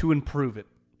wanted to improve it.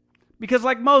 Because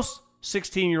like most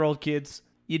 16-year-old kids,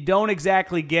 you don't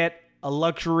exactly get a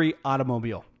luxury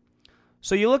automobile.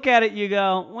 So you look at it, you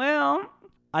go, well,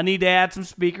 I need to add some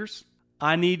speakers.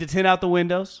 I need to tint out the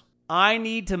windows. I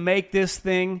need to make this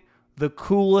thing the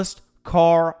coolest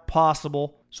car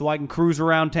possible so I can cruise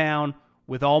around town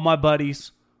with all my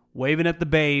buddies, waving at the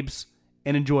babes,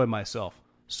 and enjoy myself.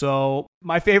 So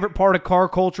my favorite part of car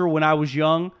culture when I was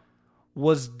young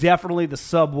was definitely the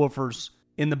subwoofers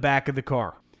in the back of the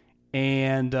car.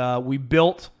 And we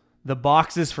built the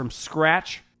boxes from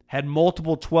scratch, had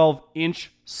multiple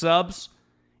 12-inch subs,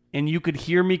 and you could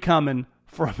hear me coming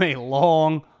from a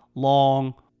long,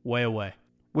 long way away.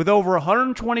 With over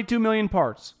 122 million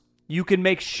parts, you can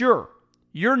make sure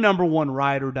your number one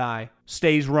ride or die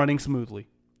stays running smoothly.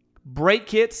 Brake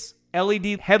kits,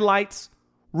 LED headlights,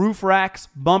 roof racks,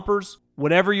 bumpers,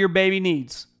 whatever your baby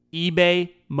needs,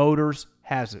 eBay Motors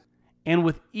has it. And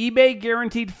with eBay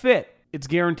Guaranteed Fit, it's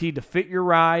guaranteed to fit your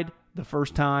ride the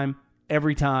first time,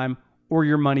 every time, or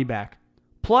your money back.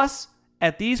 Plus,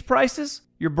 at these prices,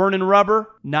 you're burning rubber,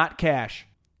 not cash.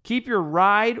 Keep your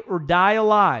ride or die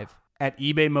alive at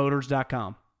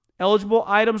ebaymotors.com. Eligible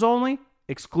items only.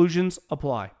 Exclusions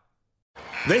apply.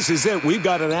 This is it. We've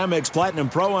got an Amex Platinum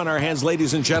Pro on our hands,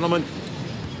 ladies and gentlemen.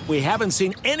 We haven't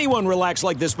seen anyone relax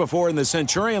like this before in the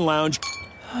Centurion Lounge.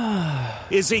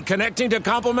 Is he connecting to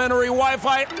complimentary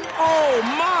Wi-Fi? Oh,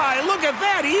 my. Look at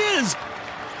that. He is.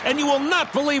 And you will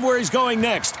not believe where he's going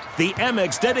next. The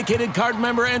Amex dedicated card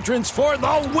member entrance for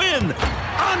the win.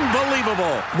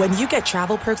 Unbelievable. When you get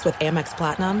travel perks with Amex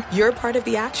Platinum, you're part of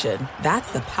the action.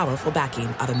 That's the powerful backing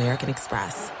of American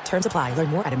Express. Terms apply. Learn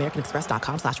more at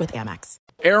americanexpress.com/withAmex.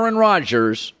 Aaron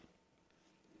Rodgers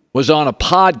was on a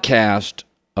podcast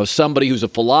of somebody who's a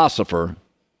philosopher,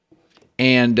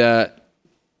 and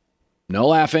no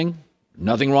laughing,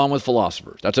 nothing wrong with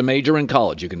philosophers. That's a major in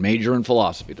college. You can major in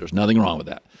philosophy. There's nothing wrong with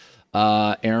that.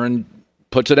 Aaron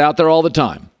puts it out there all the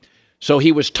time. So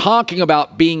he was talking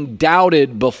about being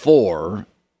doubted before.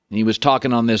 He was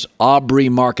talking on this Aubrey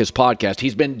Marcus podcast.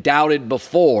 He's been doubted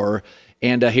before,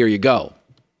 and here you go.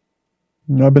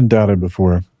 I've been doubted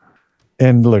before.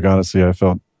 And look, honestly, I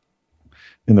felt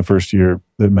in the first year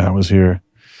that Matt was here,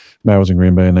 Matt was in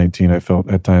Green Bay in 19, I felt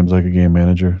at times like a game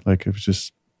manager. Like it was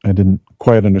just, I didn't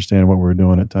quite understand what we were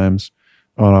doing at times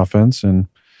on offense. And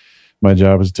my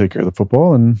job was to take care of the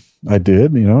football. And I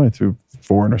did, I threw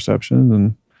 4 interceptions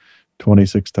and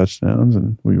 26 touchdowns,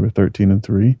 and we were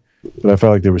 13-3. But I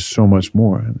felt like there was so much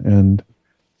more. And,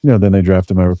 then they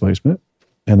drafted my replacement,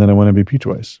 and then I won MVP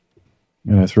twice.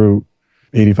 And I threw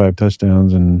 85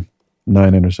 touchdowns and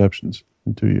 9 interceptions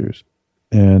in 2 years.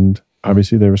 And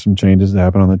obviously there were some changes that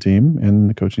happened on the team and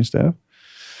the coaching staff.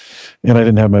 And I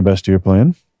didn't have my best year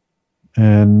plan.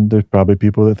 And there's probably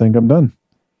people that think I'm done.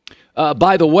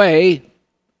 By the way,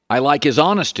 I like his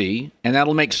honesty, and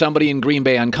that'll make somebody in Green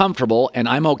Bay uncomfortable, and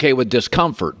I'm okay with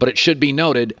discomfort. But it should be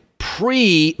noted,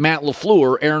 pre-Matt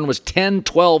LaFleur, Aaron was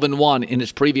 10-12-1 in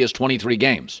his previous 23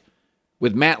 games.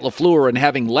 With Matt LaFleur and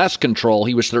having less control,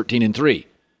 he was 13-3,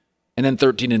 and then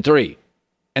 13-3,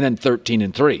 and then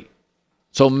 13-3.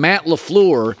 So Matt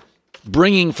LaFleur,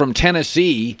 bringing from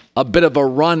Tennessee a bit of a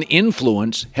run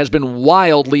influence, has been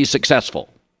wildly successful.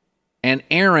 And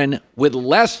Aaron, with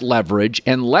less leverage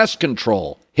and less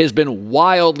control, has been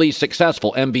wildly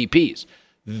successful MVPs.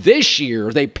 This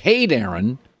year, they paid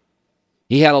Aaron.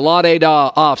 He had a Lade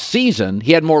off season.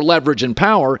 He had more leverage and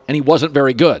power, and he wasn't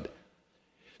very good.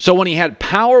 So when he had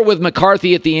power with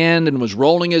McCarthy at the end and was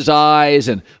rolling his eyes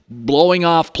and blowing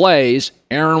off plays,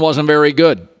 Aaron wasn't very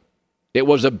good. It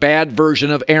was a bad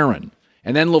version of Aaron.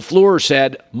 And then LaFleur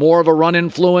said, more of a run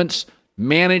influence,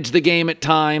 manage the game at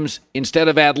times instead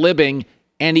of ad-libbing,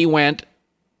 and he went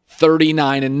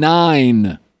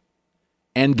 39-9.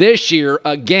 And this year,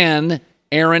 again,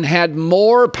 Aaron had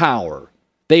more power.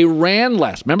 They ran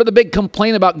less. Remember the big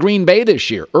complaint about Green Bay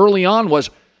this year early on was,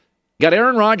 got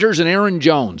Aaron Rodgers and Aaron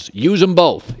Jones. Use them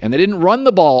both. And they didn't run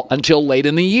the ball until late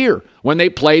in the year when they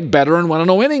played better and went on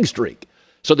a winning streak.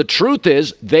 So the truth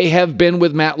is they have been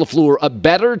with Matt LaFleur a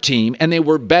better team, and they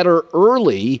were better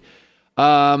early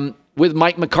with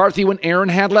Mike McCarthy when Aaron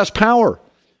had less power.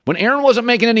 When Aaron wasn't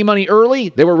making any money early,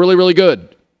 they were really, really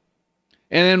good.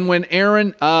 And then when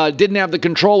Aaron didn't have the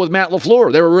control with Matt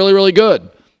LaFleur, they were really, really good.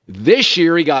 This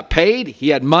year he got paid, he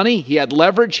had money, he had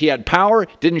leverage, he had power,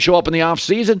 didn't show up in the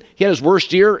offseason. He had his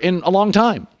worst year in a long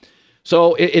time.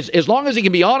 So it's, as long as he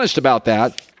can be honest about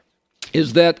that,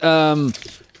 is that,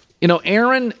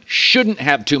 Aaron shouldn't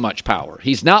have too much power.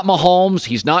 He's not Mahomes.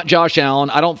 He's not Josh Allen.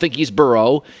 I don't think he's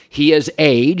Burrow. He has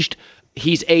aged.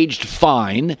 He's aged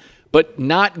fine. But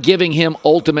not giving him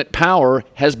ultimate power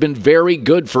has been very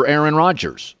good for Aaron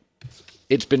Rodgers.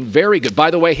 It's been very good.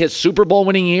 By the way, his Super Bowl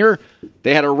winning year,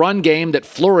 they had a run game that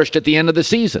flourished at the end of the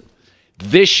season.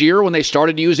 This year, when they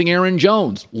started using Aaron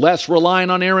Jones, less relying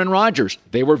on Aaron Rodgers,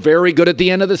 they were very good at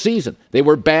the end of the season. They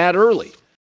were bad early.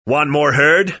 Want more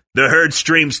Herd? The Herd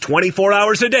streams 24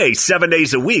 hours a day, 7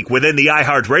 days a week within the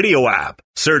iHeartRadio app.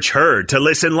 Search Herd to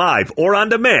listen live or on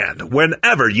demand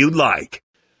whenever you'd like.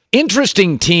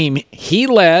 Interesting team. He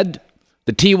led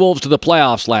the T-Wolves to the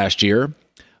playoffs last year.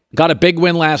 Got a big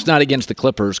win last night against the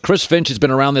Clippers. Chris Finch has been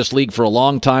around this league for a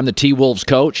long time, the T-Wolves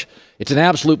coach. It's an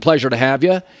absolute pleasure to have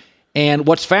you. And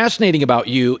what's fascinating about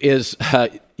you is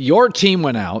your team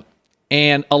went out,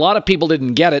 and a lot of people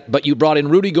didn't get it, but you brought in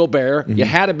Rudy Gobert. Mm-hmm. You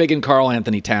had a big in Karl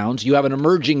Anthony Towns. You have an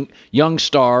emerging young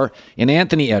star in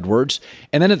Anthony Edwards.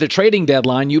 And then at the trading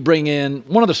deadline, you bring in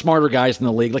one of the smarter guys in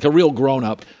the league, like a real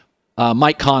grown-up,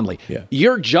 Mike Conley. Yeah.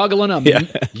 You're juggling them. Yeah.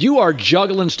 You are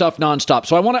juggling stuff nonstop.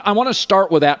 So I want to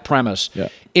start with that premise. Yeah.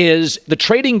 Is the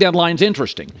trading deadline's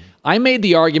interesting. I made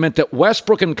the argument that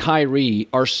Westbrook and Kyrie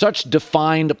are such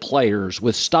defined players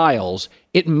with styles,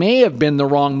 it may have been the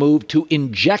wrong move to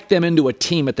inject them into a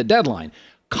team at the deadline.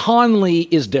 Conley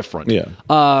is different. Yeah.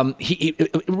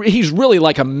 He's really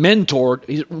like a mentor.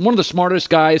 He's one of the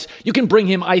smartest guys. You can bring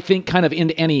him, I think, kind of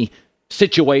into any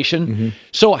situation. Mm-hmm.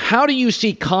 So how do you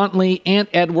see Conley and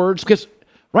Edwards? Because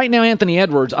right now, Anthony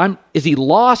Edwards, is he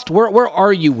lost? Where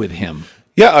are you with him?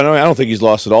 Yeah, I don't think he's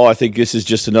lost at all. I think this is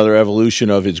just another evolution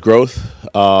of his growth.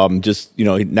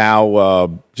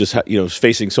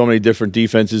 Facing so many different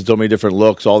defenses, so many different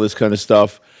looks, all this kind of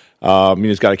stuff.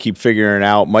 He's got to keep figuring it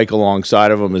out. Mike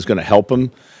alongside of him is going to help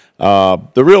him. One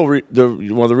of the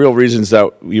real reasons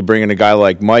that you bring in a guy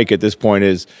like Mike at this point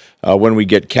is when we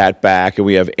get Cat back and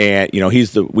we have Ant.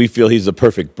 We feel he's the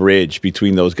perfect bridge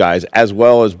between those guys, as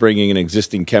well as bringing an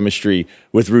existing chemistry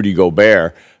with Rudy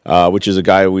Gobert, which is a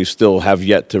guy we still have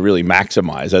yet to really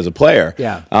maximize as a player.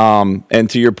 Yeah. And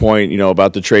to your point,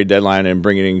 about the trade deadline and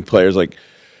bringing in players like.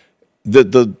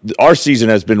 Our season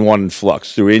has been one in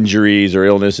flux through injuries or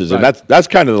illnesses, right. And that's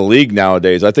kind of the league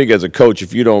nowadays. I think as a coach,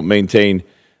 if you don't maintain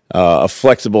a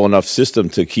flexible enough system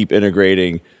to keep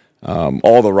integrating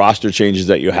all the roster changes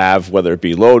that you have, whether it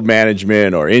be load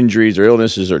management or injuries or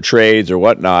illnesses or trades or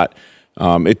whatnot,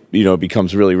 it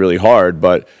becomes really, really hard.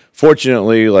 But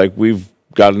fortunately, like, we've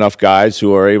got enough guys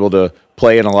who are able to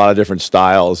play in a lot of different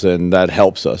styles, and that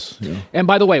helps us. And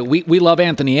by the way, we love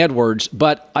Anthony Edwards,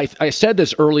 but I said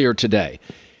this earlier today.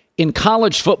 In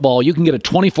college football, you can get a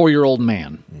 24-year-old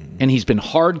man, and he's been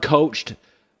hard coached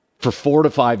for 4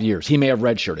 to 5 years. He may have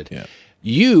redshirted. Yeah.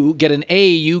 You get an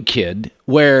AAU kid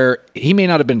where he may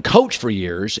not have been coached for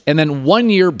years, and then 1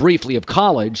 year briefly of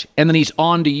college, and then he's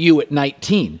on to you at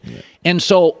 19. Yeah. And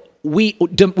so we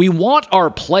want our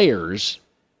players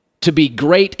to be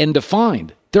great and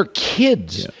defined. They're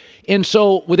kids. Yeah. And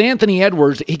so with Anthony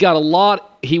Edwards,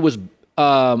 he was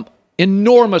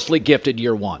enormously gifted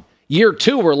year 1. Year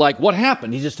 2, we're like, what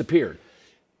happened? He just appeared.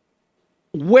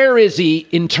 Where is he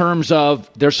in terms of,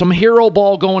 there's some hero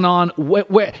ball going on?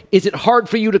 Where is it hard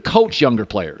for you to coach younger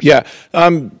players? Yeah.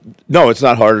 No, it's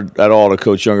not hard at all to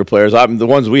coach younger players. The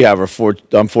ones we have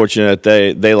I'm fortunate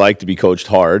that they like to be coached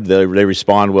hard. They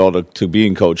respond well to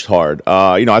being coached hard.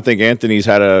 I think Anthony's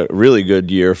had a really good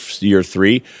year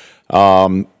 3.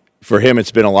 For him,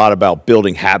 it's been a lot about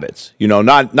building habits.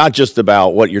 Not just about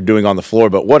what you're doing on the floor,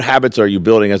 but what habits are you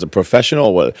building as a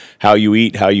professional? How you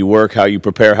eat, how you work, how you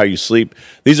prepare, how you sleep.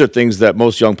 These are things that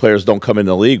most young players don't come in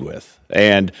the league with.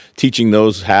 And teaching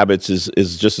those habits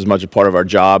is just as much a part of our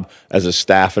job as a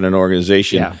staff and an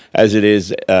organization as it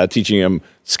is teaching them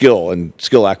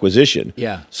skill acquisition.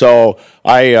 Yeah. So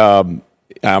I'm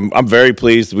very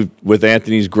pleased with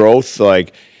Anthony's growth.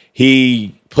 Like,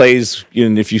 he plays,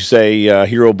 and if you say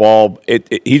hero ball,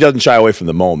 he doesn't shy away from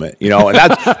the moment, and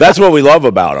that's what we love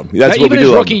about him. That's what even we do.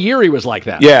 His rookie year, he was like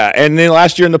that. Yeah, and then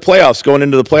last year in the playoffs, going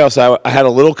into the playoffs, I had a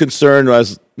little concern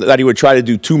that he would try to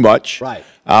do too much, right?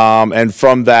 And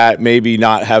from that, maybe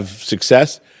not have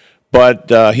success.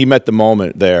 But he met the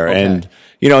moment there, and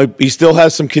he still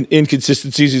has some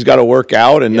inconsistencies he's got to work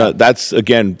out, and that's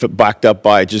again backed up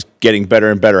by just getting better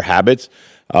and better habits.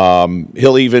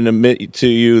 He'll even admit to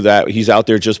you that he's out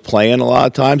there just playing a lot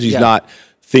of times. He's not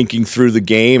thinking through the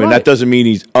game, and that doesn't mean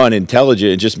he's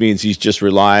unintelligent. It just means he's just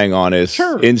relying on his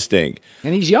instinct.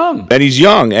 And he's young.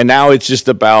 And now it's just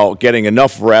about getting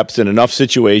enough reps in enough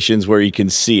situations where he can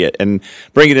see it, and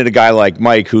bringing in a guy like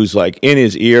Mike, who's like in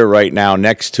his ear right now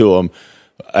next to him.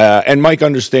 And Mike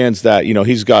understands that,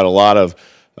 he's got a lot of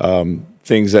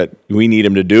things that we need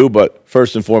him to do, but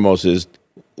first and foremost is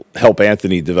help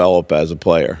Anthony develop as a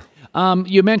player.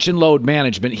 You mentioned load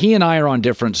management. He and I are on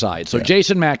different sides. So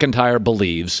Jason McIntyre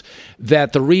believes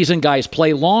that the reason guys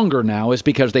play longer now is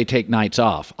because they take nights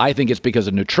off. I think it's because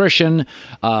of nutrition,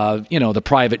 the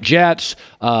private jets,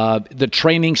 the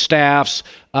training staffs.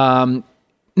 Now,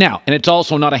 and it's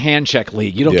also not a hand check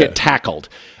league. You don't get tackled.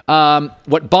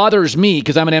 What bothers me,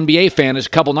 because I'm an NBA fan, is a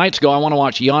couple nights ago I want to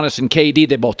watch Giannis and KD.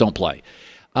 They both don't play.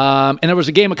 And there was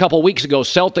a game a couple of weeks ago,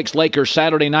 Celtics-Lakers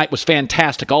Saturday night was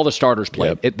fantastic. All the starters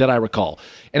played, that I recall.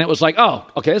 And it was like, oh,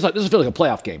 okay, this feels like a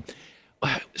playoff game.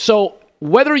 So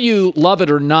whether you love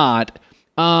it or not,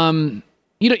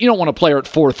 you don't want a player at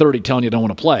 4:30 telling you don't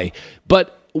want to play.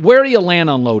 But where do you land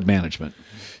on load management?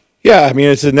 Yeah, I mean,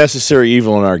 it's a necessary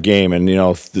evil in our game. And,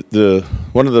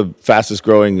 one of the fastest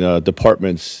growing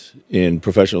departments in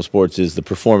professional sports is the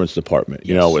performance department,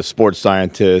 with sports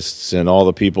scientists and all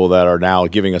the people that are now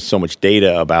giving us so much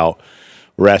data about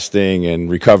resting and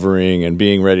recovering and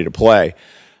being ready to play.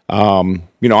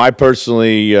 I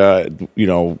personally,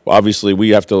 obviously we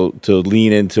have to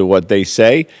lean into what they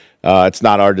say. It's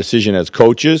not our decision as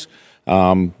coaches.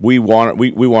 We want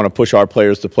to push our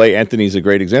players to play. Anthony's a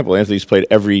great example. Anthony's played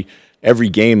every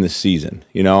game this season,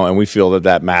 and we feel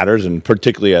that matters, and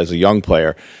particularly as a young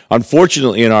player.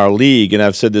 Unfortunately, in our league, and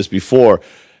I've said this before,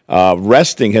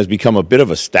 resting has become a bit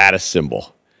of a status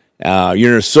symbol.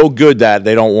 You're so good that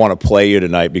they don't want to play you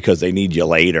tonight because they need you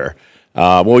later.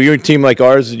 Well, you're a team like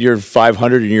ours, you're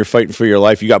 500 and you're fighting for your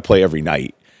life, you got to play every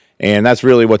night. And that's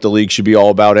really what the league should be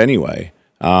all about anyway.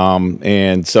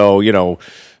 And so,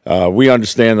 we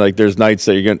understand there's nights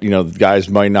that you're going the guys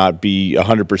might not be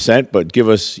 100%, but give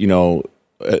us,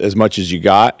 as much as you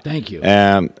got. Thank you.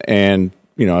 And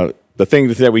the thing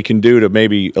that we can do to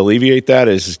maybe alleviate that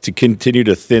is to continue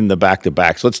to thin the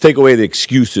back-to-backs. Let's take away the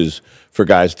excuses for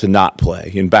guys to not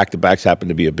play, and back-to-backs happen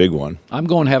to be a big one. I'm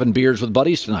going having beers with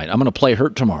buddies tonight. I'm going to play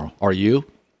hurt tomorrow. Are you?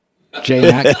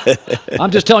 J-Mac.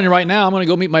 I'm just telling you right now, I'm going to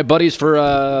go meet my buddies for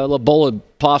a little bowl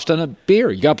of pasta and a beer.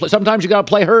 You got to play. Sometimes you got to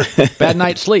play hurt. Bad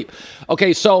night's sleep.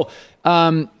 Okay, so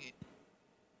I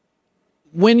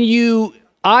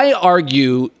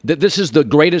argue that this is the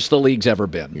greatest the league's ever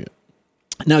been. Yeah.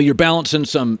 Now you're balancing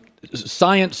some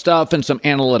science stuff and some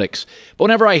analytics. But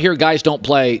whenever I hear guys don't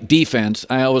play defense,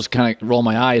 I always kind of roll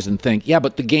my eyes and think, yeah,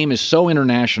 but the game is so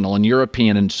international and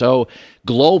European and so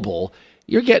global.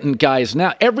 You're getting guys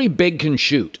now, every big can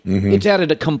shoot. Mm-hmm. It's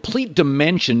added a complete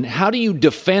dimension. How do you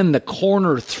defend the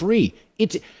corner three?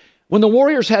 When the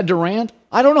Warriors had Durant,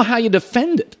 I don't know how you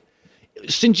defend it.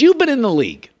 Since you've been in the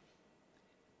league,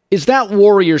 is that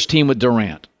Warriors team with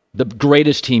Durant the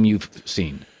greatest team you've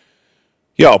seen?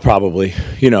 Yeah, probably.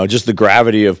 Just the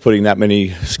gravity of putting that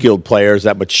many skilled players,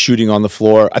 that much shooting on the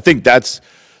floor. I think that's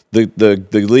the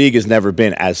league has never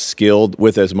been as skilled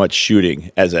with as much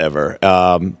shooting as ever,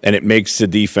 and it makes the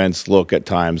defense look at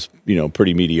times,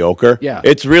 pretty mediocre. Yeah,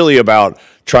 it's really about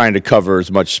trying to cover as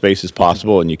much space as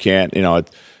possible, and you can't.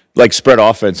 It's like spread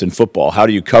offense in football. How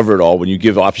do you cover it all when you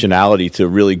give optionality to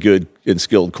really good and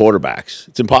skilled quarterbacks?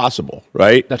 It's impossible,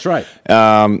 right? That's right.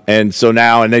 And so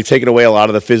now, and they've taken away a lot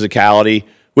of the physicality,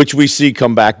 which we see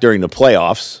come back during the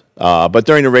playoffs. But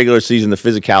during the regular season, the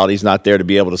physicality is not there to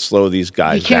be able to slow these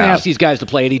guys down. You can't ask these guys to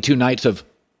play 82 nights of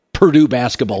Purdue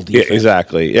basketball defense. Yeah,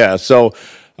 exactly. Yeah. So,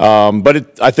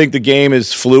 but I think the game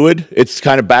is fluid. It's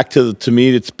kind of back to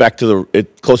me. It's back to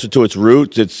closer to its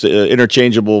roots. It's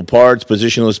interchangeable parts,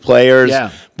 positionless players,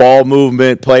 ball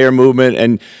movement, player movement,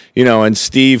 and and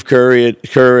Steve Kerr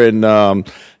and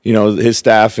his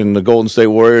staff and the Golden State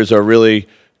Warriors are really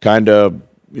kind of.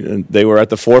 They were at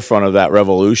the forefront of that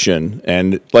revolution.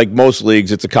 And like most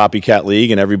leagues, it's a copycat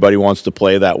league, and everybody wants to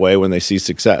play that way when they see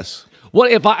success. Well,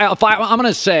 I'm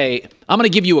going to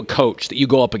give you a coach that you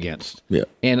go up against. Yeah.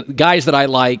 And guys that I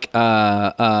like,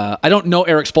 I don't know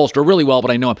Eric Spoelstra really well,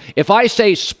 but I know him. If I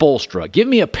say Spoelstra, give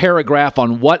me a paragraph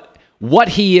on what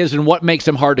he is and what makes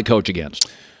him hard to coach against.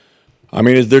 I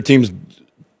mean, their teams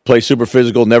play super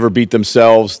physical, never beat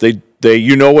themselves. They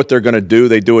what they're going to do.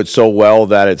 They do it so well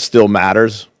that it still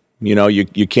matters.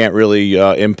 You can't really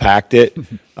impact it.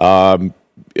 I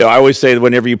always say that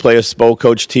whenever you play a Spo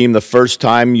coach team, the first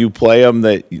time you play them,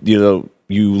 that you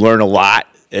learn a lot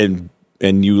and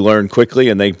you learn quickly,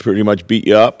 and they pretty much beat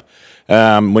you up.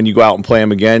 When you go out and play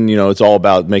them again, it's all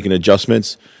about making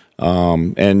adjustments.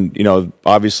 And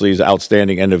obviously he's an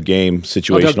outstanding end of game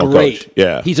situational coach.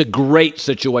 Yeah, he's a great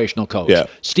situational coach. Yeah,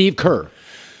 Steve Kerr.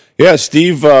 Yeah,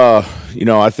 Steve.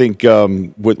 I think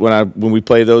when we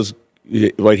play those,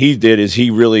 what he did is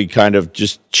he really kind of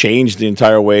just changed the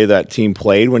entire way that team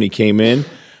played when he came in.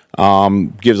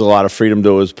 Gives a lot of freedom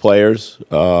to his players,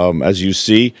 as you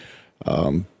see.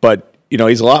 But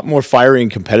he's a lot more fiery and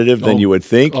competitive than you would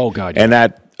think. Oh God! And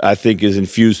that I think is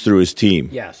infused through his team.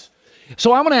 Yes.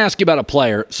 So I'm going to ask you about a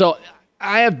player. So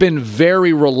I have been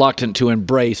very reluctant to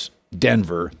embrace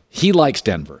Denver. He likes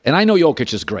Denver. And I know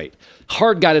Jokic is great.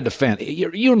 Hard guy to defend.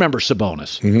 You remember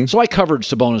Sabonis. Mm-hmm. So I covered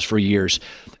Sabonis for years.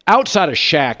 Outside of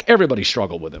Shaq, everybody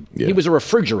struggled with him. Yeah. He was a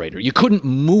refrigerator. You couldn't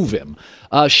move him.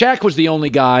 Shaq was the only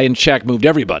guy, and Shaq moved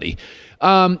everybody.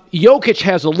 Jokic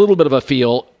has a little bit of a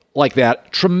feel like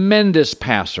that. Tremendous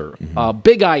passer.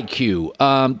 Big IQ.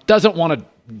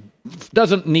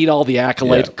 Doesn't need all the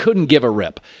accolades. Yeah. Couldn't give a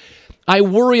rip. I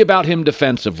worry about him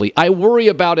defensively. I worry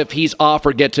about if he's off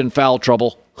or gets in foul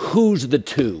trouble. Who's the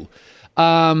two?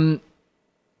 Draymond's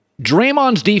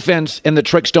defense and the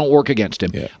tricks don't work against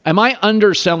him. Yeah. Am I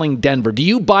underselling Denver? Do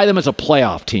you buy them as a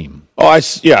playoff team? Oh, I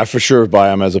for sure buy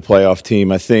them as a playoff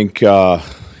team. I think when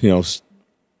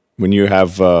you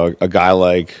have a guy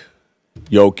like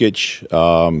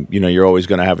Jokic, you're always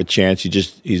going to have a chance.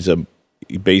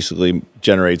 He basically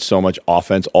generates so much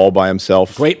offense all by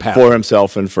himself. Great pass. For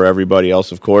himself and for everybody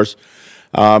else, of course.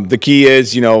 The key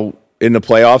is, in the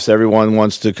playoffs, everyone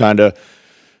wants to kind of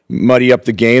muddy up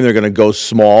the game. They're going to go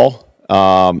small.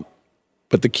 But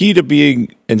the key to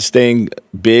being and staying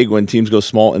big when teams go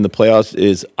small in the playoffs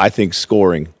is, I think,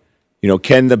 scoring.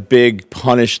 Can the big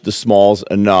punish the smalls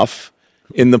enough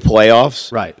in the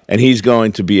playoffs? Right. And he's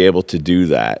going to be able to do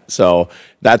that. So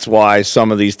that's why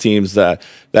some of these teams that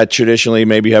traditionally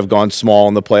maybe have gone small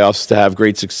in the playoffs to have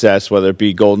great success, whether it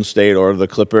be Golden State or the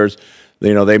Clippers,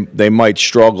 they might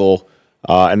struggle,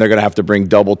 and they're going to have to bring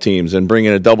double teams. And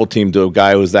bringing a double team to a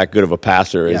guy who's that good of a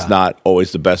passer is not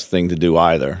always the best thing to do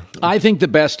either. I think the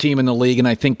best team in the league, and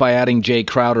I think by adding Jay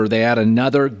Crowder, they add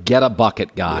another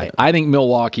get-a-bucket guy. Yeah. I think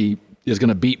Milwaukee is going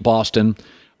to beat Boston.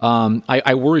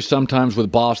 I worry sometimes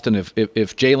with Boston if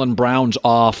Jaylen Brown's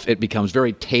off, it becomes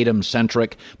very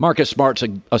Tatum-centric. Marcus Smart's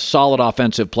a solid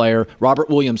offensive player. Robert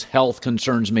Williams' health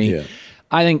concerns me. Yeah.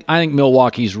 I think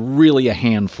Milwaukee's really a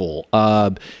handful.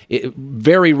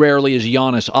 Very rarely is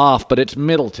Giannis off, but it's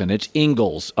Middleton, it's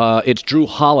Ingles, it's Drew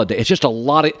Holiday. It's just a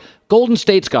lot of Golden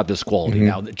State's got this quality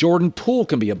now. Jordan Poole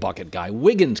can be a bucket guy.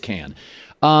 Wiggins can.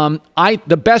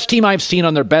 The best team I've seen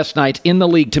on their best nights in the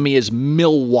league to me is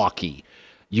Milwaukee.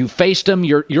 You faced them.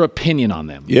 Your opinion on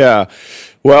them? Yeah,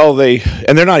 well, they're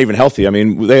not even healthy. I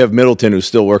mean, they have Middleton who's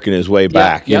still working his way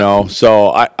back. You know, so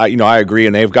I agree,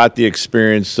 and they've got the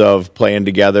experience of playing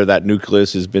together. That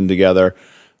nucleus has been together.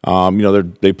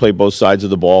 They play both sides of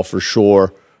the ball for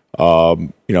sure.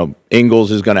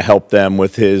 Ingles is going to help them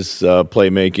with his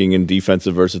playmaking and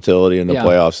defensive versatility in the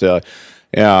playoffs.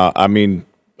 Yeah. I mean,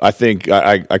 I think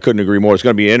I couldn't agree more. It's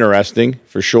going to be interesting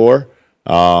for sure.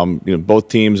 Both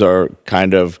teams are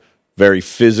kind of very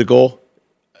physical.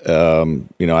 A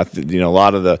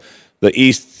lot of the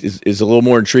East is a little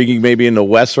more intriguing maybe in the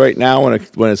West right now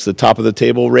when it's the top of the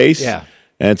table race. Yeah.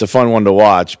 And it's a fun one to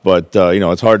watch, but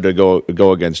it's hard to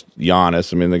go against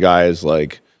Giannis. I mean, the guy is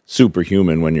like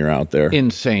superhuman when you're out there.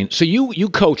 Insane. So you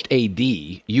coached AD.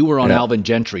 You were on Alvin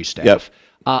Gentry's staff. Yep.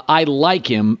 I like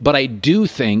him, but I do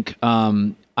think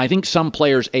I think some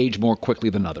players age more quickly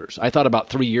than others. I thought about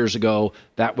 3 years ago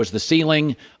that was the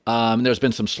ceiling. There's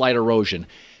been some slight erosion.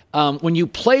 When you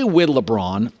play with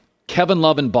LeBron, Kevin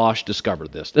Love and Bosch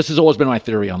discovered this. This has always been my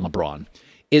theory on LeBron,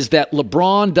 is that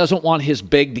LeBron doesn't want his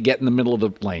big to get in the middle of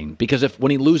the lane, because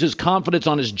when he loses confidence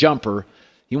on his jumper,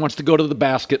 he wants to go to the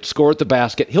basket, score at the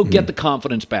basket. He'll get the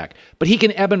confidence back. But he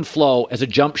can ebb and flow as a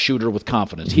jump shooter with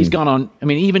confidence. He's gone on,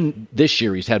 even this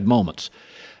year he's had moments.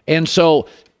 And so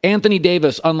Anthony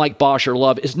Davis, unlike Bosch or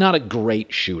Love, is not a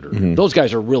great shooter. Those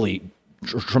guys are really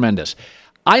tremendous.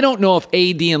 I don't know if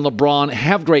AD and LeBron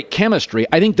have great chemistry.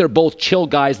 I think they're both chill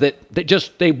guys that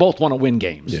they both want to win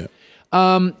games. Yeah.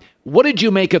 What did you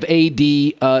make of AD?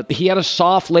 He had a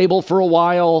soft label for a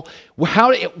while.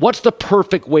 What's the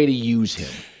perfect way to use him?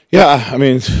 Yeah, I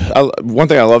mean, one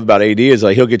thing I love about AD is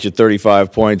he'll get you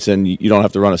 35 points and you don't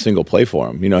have to run a single play for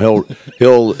him.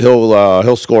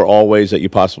 He'll score all ways that you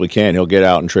possibly can. He'll get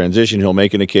out in transition. He'll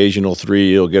make an occasional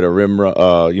three. He'll get a rim,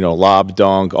 lob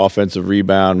dunk, offensive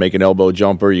rebound, make an elbow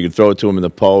jumper. You can throw it to him in the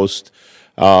post.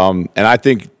 And I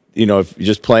think if you're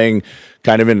just playing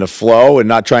kind of in the flow and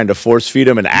not trying to force feed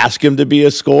him and ask him to be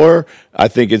a scorer, I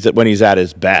think it's when he's at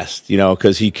his best.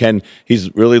 Because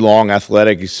he's really long,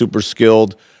 athletic. He's super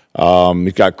skilled.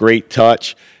 He's got great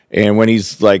touch, and when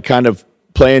he's kind of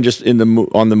playing just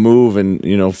on the move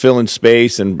and filling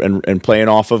space and playing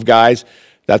off of guys,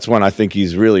 that's when I think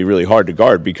he's really, really hard to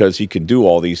guard, because he can do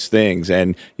all these things,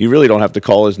 and you really don't have to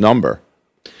call his number.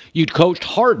 You'd coached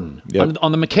Harden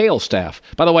on the McHale staff.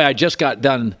 By the way, I just got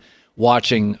done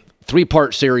watching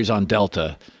 3-part series on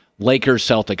Delta, Lakers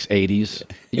Celtics 80s.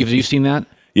 Have you seen that?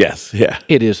 Yes. Yeah.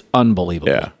 It is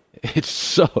unbelievable. Yeah. It's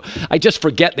so. I just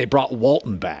forget they brought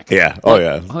Walton back. Yeah. Oh,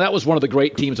 yeah. That was one of the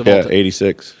great teams of all time.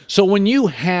 86. So when you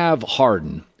have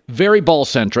Harden, very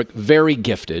ball-centric, very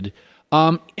gifted,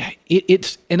 and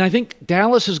I think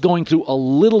Dallas is going through a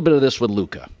little bit of this with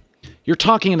Luka. You're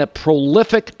talking a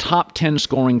prolific top 10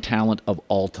 scoring talent of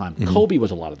all time. Kobe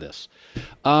was a lot of this.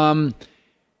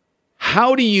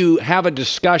 How do you have a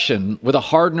discussion with a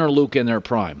Harden or Luka in their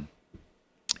prime?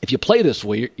 If you play this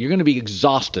way, you're going to be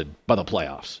exhausted by the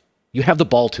playoffs. You have the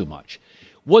ball too much.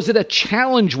 Was it a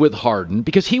challenge with Harden?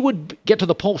 Because he would get to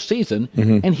the postseason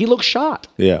and he looked shot.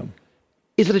 Yeah.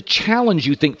 Is it a challenge,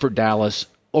 you think, for Dallas?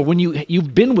 Or when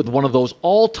you've been with one of those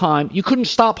all time, you couldn't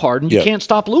stop Harden, you can't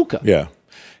stop Luka. Yeah.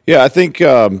 Yeah, I think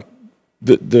for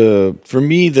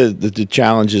me the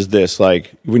challenge is this.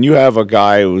 When you have a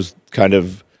guy who's kind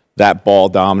of that ball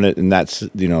dominant and that's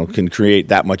can create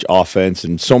that much offense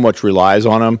and so much relies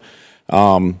on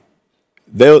him.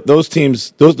 Those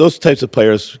teams, those types of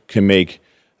players can make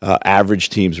average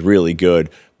teams really good.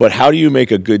 But how do you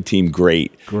make a good team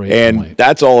great? Great point.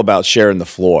 That's all about sharing the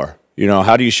floor.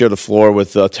 How do you share the floor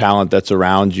with the talent that's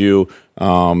around you?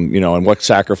 And what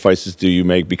sacrifices do you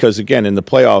make? Because again, in the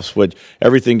playoffs,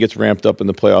 everything gets ramped up in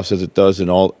the playoffs as it does in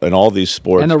all these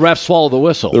sports. And the refs swallow the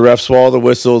whistle. The refs swallow the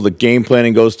whistle. The game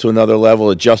planning goes to another level.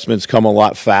 Adjustments come a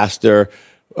lot faster.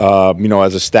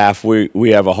 As a staff,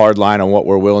 we have a hard line on what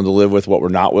we're willing to live with, what we're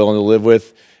not willing to live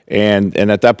with, and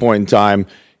at that point in time,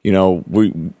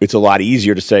 it's a lot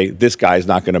easier to say this guy's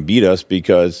not going to beat us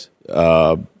because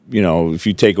if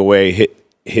you take away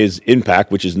his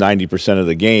impact, which is 90% of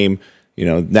the game.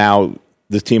 Now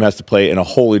this team has to play in a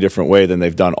wholly different way than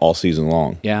they've done all season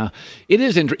long. Yeah, it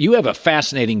is. You have a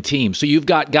fascinating team. So you've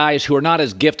got guys who are not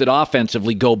as gifted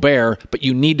offensively, Gobert, but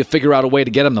you need to figure out a way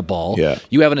to get him the ball. Yeah.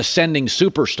 You have an ascending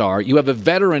superstar. You have a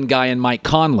veteran guy in Mike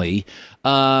Conley.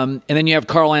 And then you have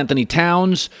Karl Anthony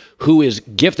Towns, who is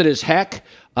gifted as heck.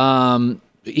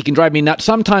 He can drive me nuts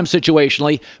sometimes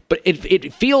situationally, but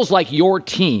it feels like your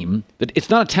team, that it's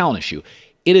not a talent issue.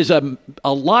 It is a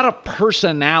lot of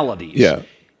personalities. Yeah.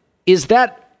 Is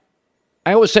that,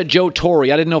 I always said Joe Torre,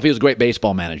 I didn't know if he was a great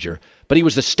baseball manager, but he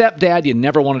was the stepdad you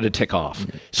never wanted to tick off.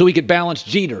 Mm-hmm. So he could balance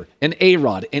Jeter and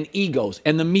A-Rod and egos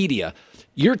and the media.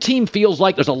 Your team feels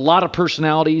like there's a lot of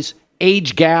personalities,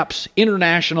 age gaps,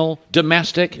 international,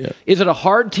 domestic. Yeah. Is it a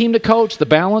hard team to coach, the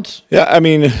balance? Yeah, I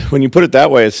mean, when you put it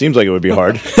that way, it seems like it would be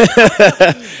hard.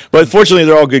 But fortunately,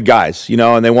 they're all good guys,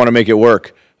 and they want to make it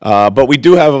work. But we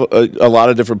do have a lot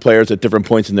of different players at different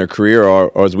points in their career,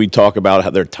 or as we talk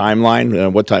about their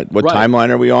timeline, what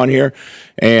timeline are we on here?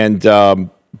 And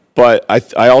but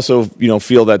I also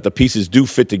feel that the pieces do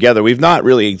fit together. We've not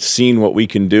really seen what we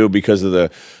can do because of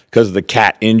the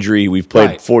Cat injury. We've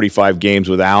played 45 games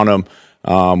without him.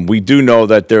 We do know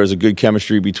that there is a good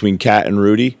chemistry between Cat and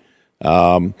Rudy.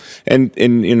 And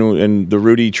the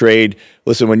Rudy trade.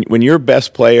 Listen, when your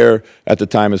best player at the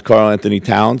time is Karl Anthony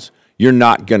Towns, you're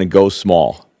not going to go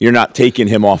small. You're not taking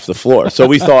him off the floor. So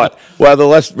we thought, well, the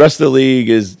rest of the league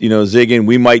is, zigging.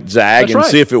 We might zag and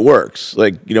see if it works.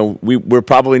 Like, we're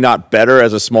probably not better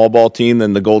as a small ball team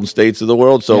than the Golden States of the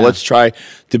world. So let's try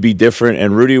to be different.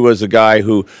 And Rudy was a guy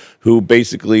who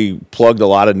basically plugged a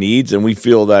lot of needs, and we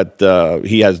feel that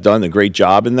he has done a great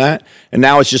job in that. And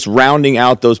now it's just rounding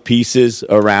out those pieces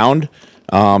around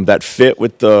that fit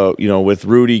with with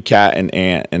Rudy, Cat, and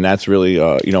Ant, and that's really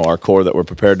our core that we're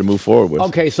prepared to move forward with.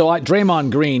 Okay, so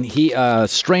Draymond Green, he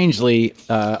strangely,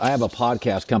 I have a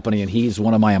podcast company, and he's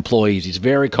one of my employees. He's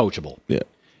very coachable. Yeah,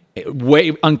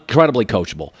 incredibly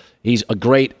coachable. He's a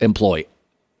great employee.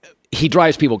 He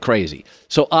drives people crazy.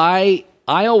 So I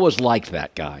always liked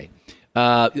that guy.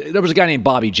 There was a guy named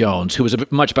Bobby Jones who was a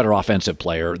much better offensive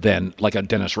player than like a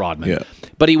Dennis Rodman. Yeah.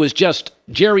 But he was just,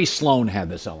 Jerry Sloan had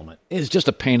this element. It's just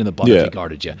a pain in the butt if he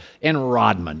guarded you. And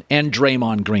Rodman and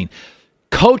Draymond Green.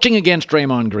 Coaching against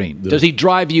Draymond Green, does he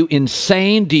drive you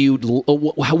insane?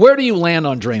 Where do you land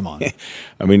on Draymond?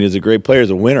 I mean, he's a great player. He's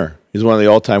a winner. He's one of the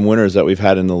all-time winners that we've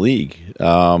had in the league.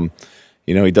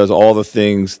 He does all the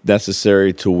things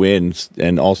necessary to win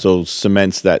and also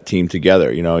cements that team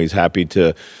together. He's happy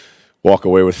to walk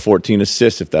away with 14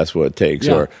 assists if that's what it takes,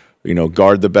 or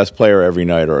guard the best player every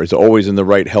night, or is always in the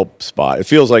right help spot. It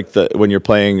feels like when you're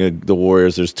playing the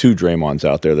Warriors, there's two Draymonds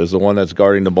out there. There's the one that's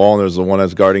guarding the ball, and there's the one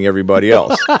that's guarding everybody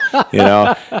else.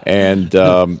 And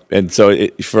so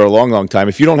for a long, long time,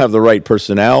 if you don't have the right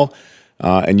personnel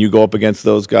and you go up against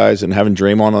those guys, and having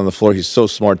Draymond on the floor, he's so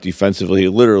smart defensively. He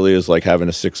literally is like having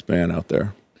a sixth man out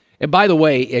there. And by the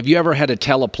way, have you ever had to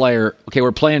tell a player, okay,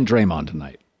 we're playing Draymond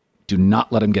tonight, do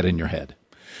not let him get in your head?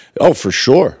 Oh, for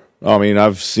sure. I mean,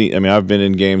 I've been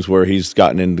in games where he's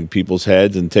gotten into people's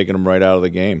heads and taken them right out of the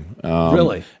game.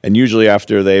 Really? And usually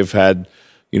after they've had,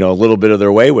 a little bit of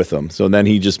their way with them. So then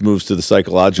he just moves to the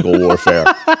psychological warfare.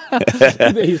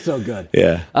 He's so good.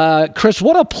 Yeah. Chris,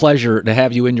 what a pleasure to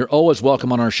have you in. You're always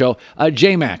welcome on our show.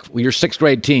 J-Mac, your sixth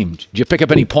grade team, did you pick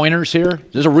up any pointers here?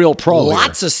 There's a real pro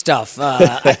Lots of stuff.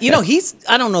 He's,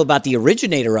 I don't know about the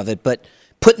originator of it, but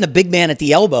putting the big man at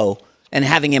the elbow and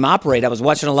having him operate. I was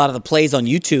watching a lot of the plays on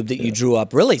YouTube that you drew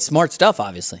up. Really smart stuff,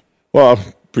 obviously. Well,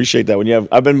 appreciate that.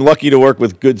 I've been lucky to work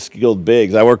with good, skilled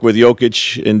bigs. I work with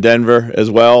Jokic in Denver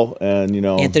as well, and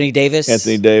Anthony Davis,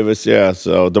 yeah.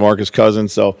 So DeMarcus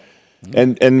Cousins. So,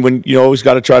 and when you always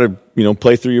got to try to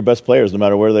play through your best players, no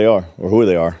matter where they are or who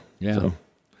they are. Yeah. So.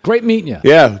 Great meeting you.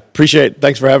 Yeah, appreciate it.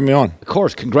 Thanks for having me on. Of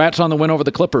course. Congrats on the win over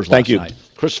the Clippers last night.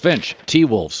 Chris Finch,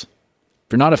 T-Wolves.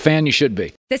 If you're not a fan, you should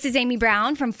be. This is Amy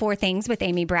Brown from 4 Things with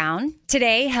Amy Brown.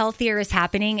 Today, healthier is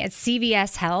happening at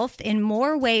CVS Health in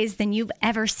more ways than you've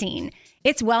ever seen.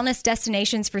 It's wellness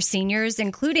destinations for seniors,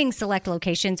 including select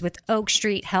locations with Oak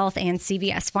Street Health and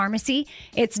CVS Pharmacy.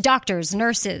 It's doctors,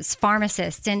 nurses,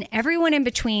 pharmacists, and everyone in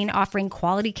between offering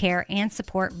quality care and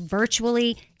support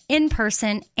virtually, in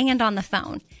person, and on the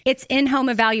phone. It's in-home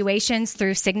evaluations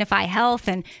through Signify Health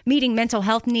and meeting mental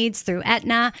health needs through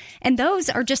Aetna. And those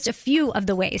are just a few of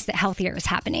the ways that healthier is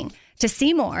happening. To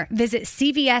see more, visit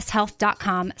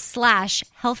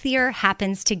cvshealth.com/healthier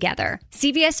happens together.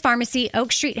 CVS Pharmacy,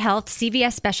 Oak Street Health,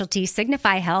 CVS Specialty,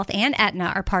 Signify Health, and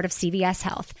Aetna are part of CVS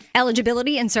Health.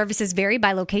 Eligibility and services vary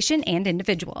by location and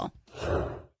individual.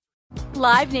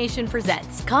 Live Nation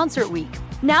presents Concert Week.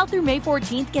 Now through May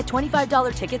 14th, get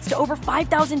 $25 tickets to over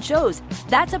 5,000 shows.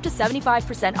 That's up to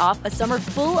 75% off a summer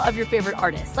full of your favorite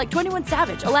artists like 21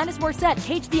 Savage, Alanis Morissette,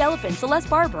 Cage the Elephant, Celeste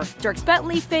Barber, Dierks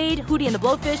Bentley, Fade, Hootie and the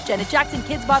Blowfish, Janet Jackson,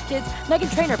 Kids Bop Kids,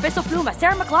 Meghan Trainor, Peso Pluma,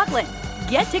 Sarah McLachlan.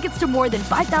 Get tickets to more than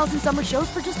 5,000 summer shows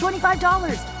for just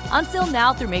 $25. On sale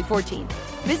now through May 14th.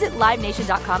 Visit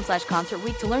LiveNation.com/Concert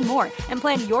Week to learn more and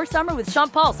plan your summer with Sean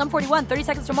Paul, Sum 41, 30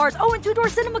 Seconds to Mars, and Two Door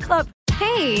Cinema Club.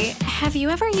 Hey, have you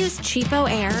ever used Cheapo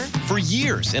Air? For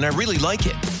years, and I really like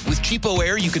it. With Cheapo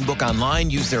Air, you can book online,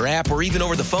 use their app, or even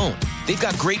over the phone. They've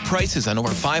got great prices on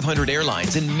over 500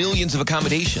 airlines and millions of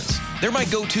accommodations. They're my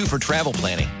go-to for travel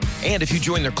planning. And if you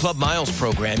join their Club Miles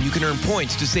program, you can earn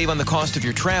points to save on the cost of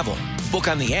your travel. Book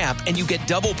on the app, and you get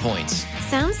double points.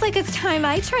 Sounds like it's time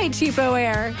I tried Cheapo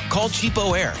Air. Call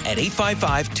Cheapo Air at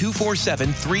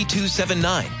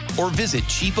 855-247-3279 or visit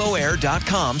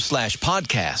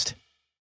cheapoair.com/podcast.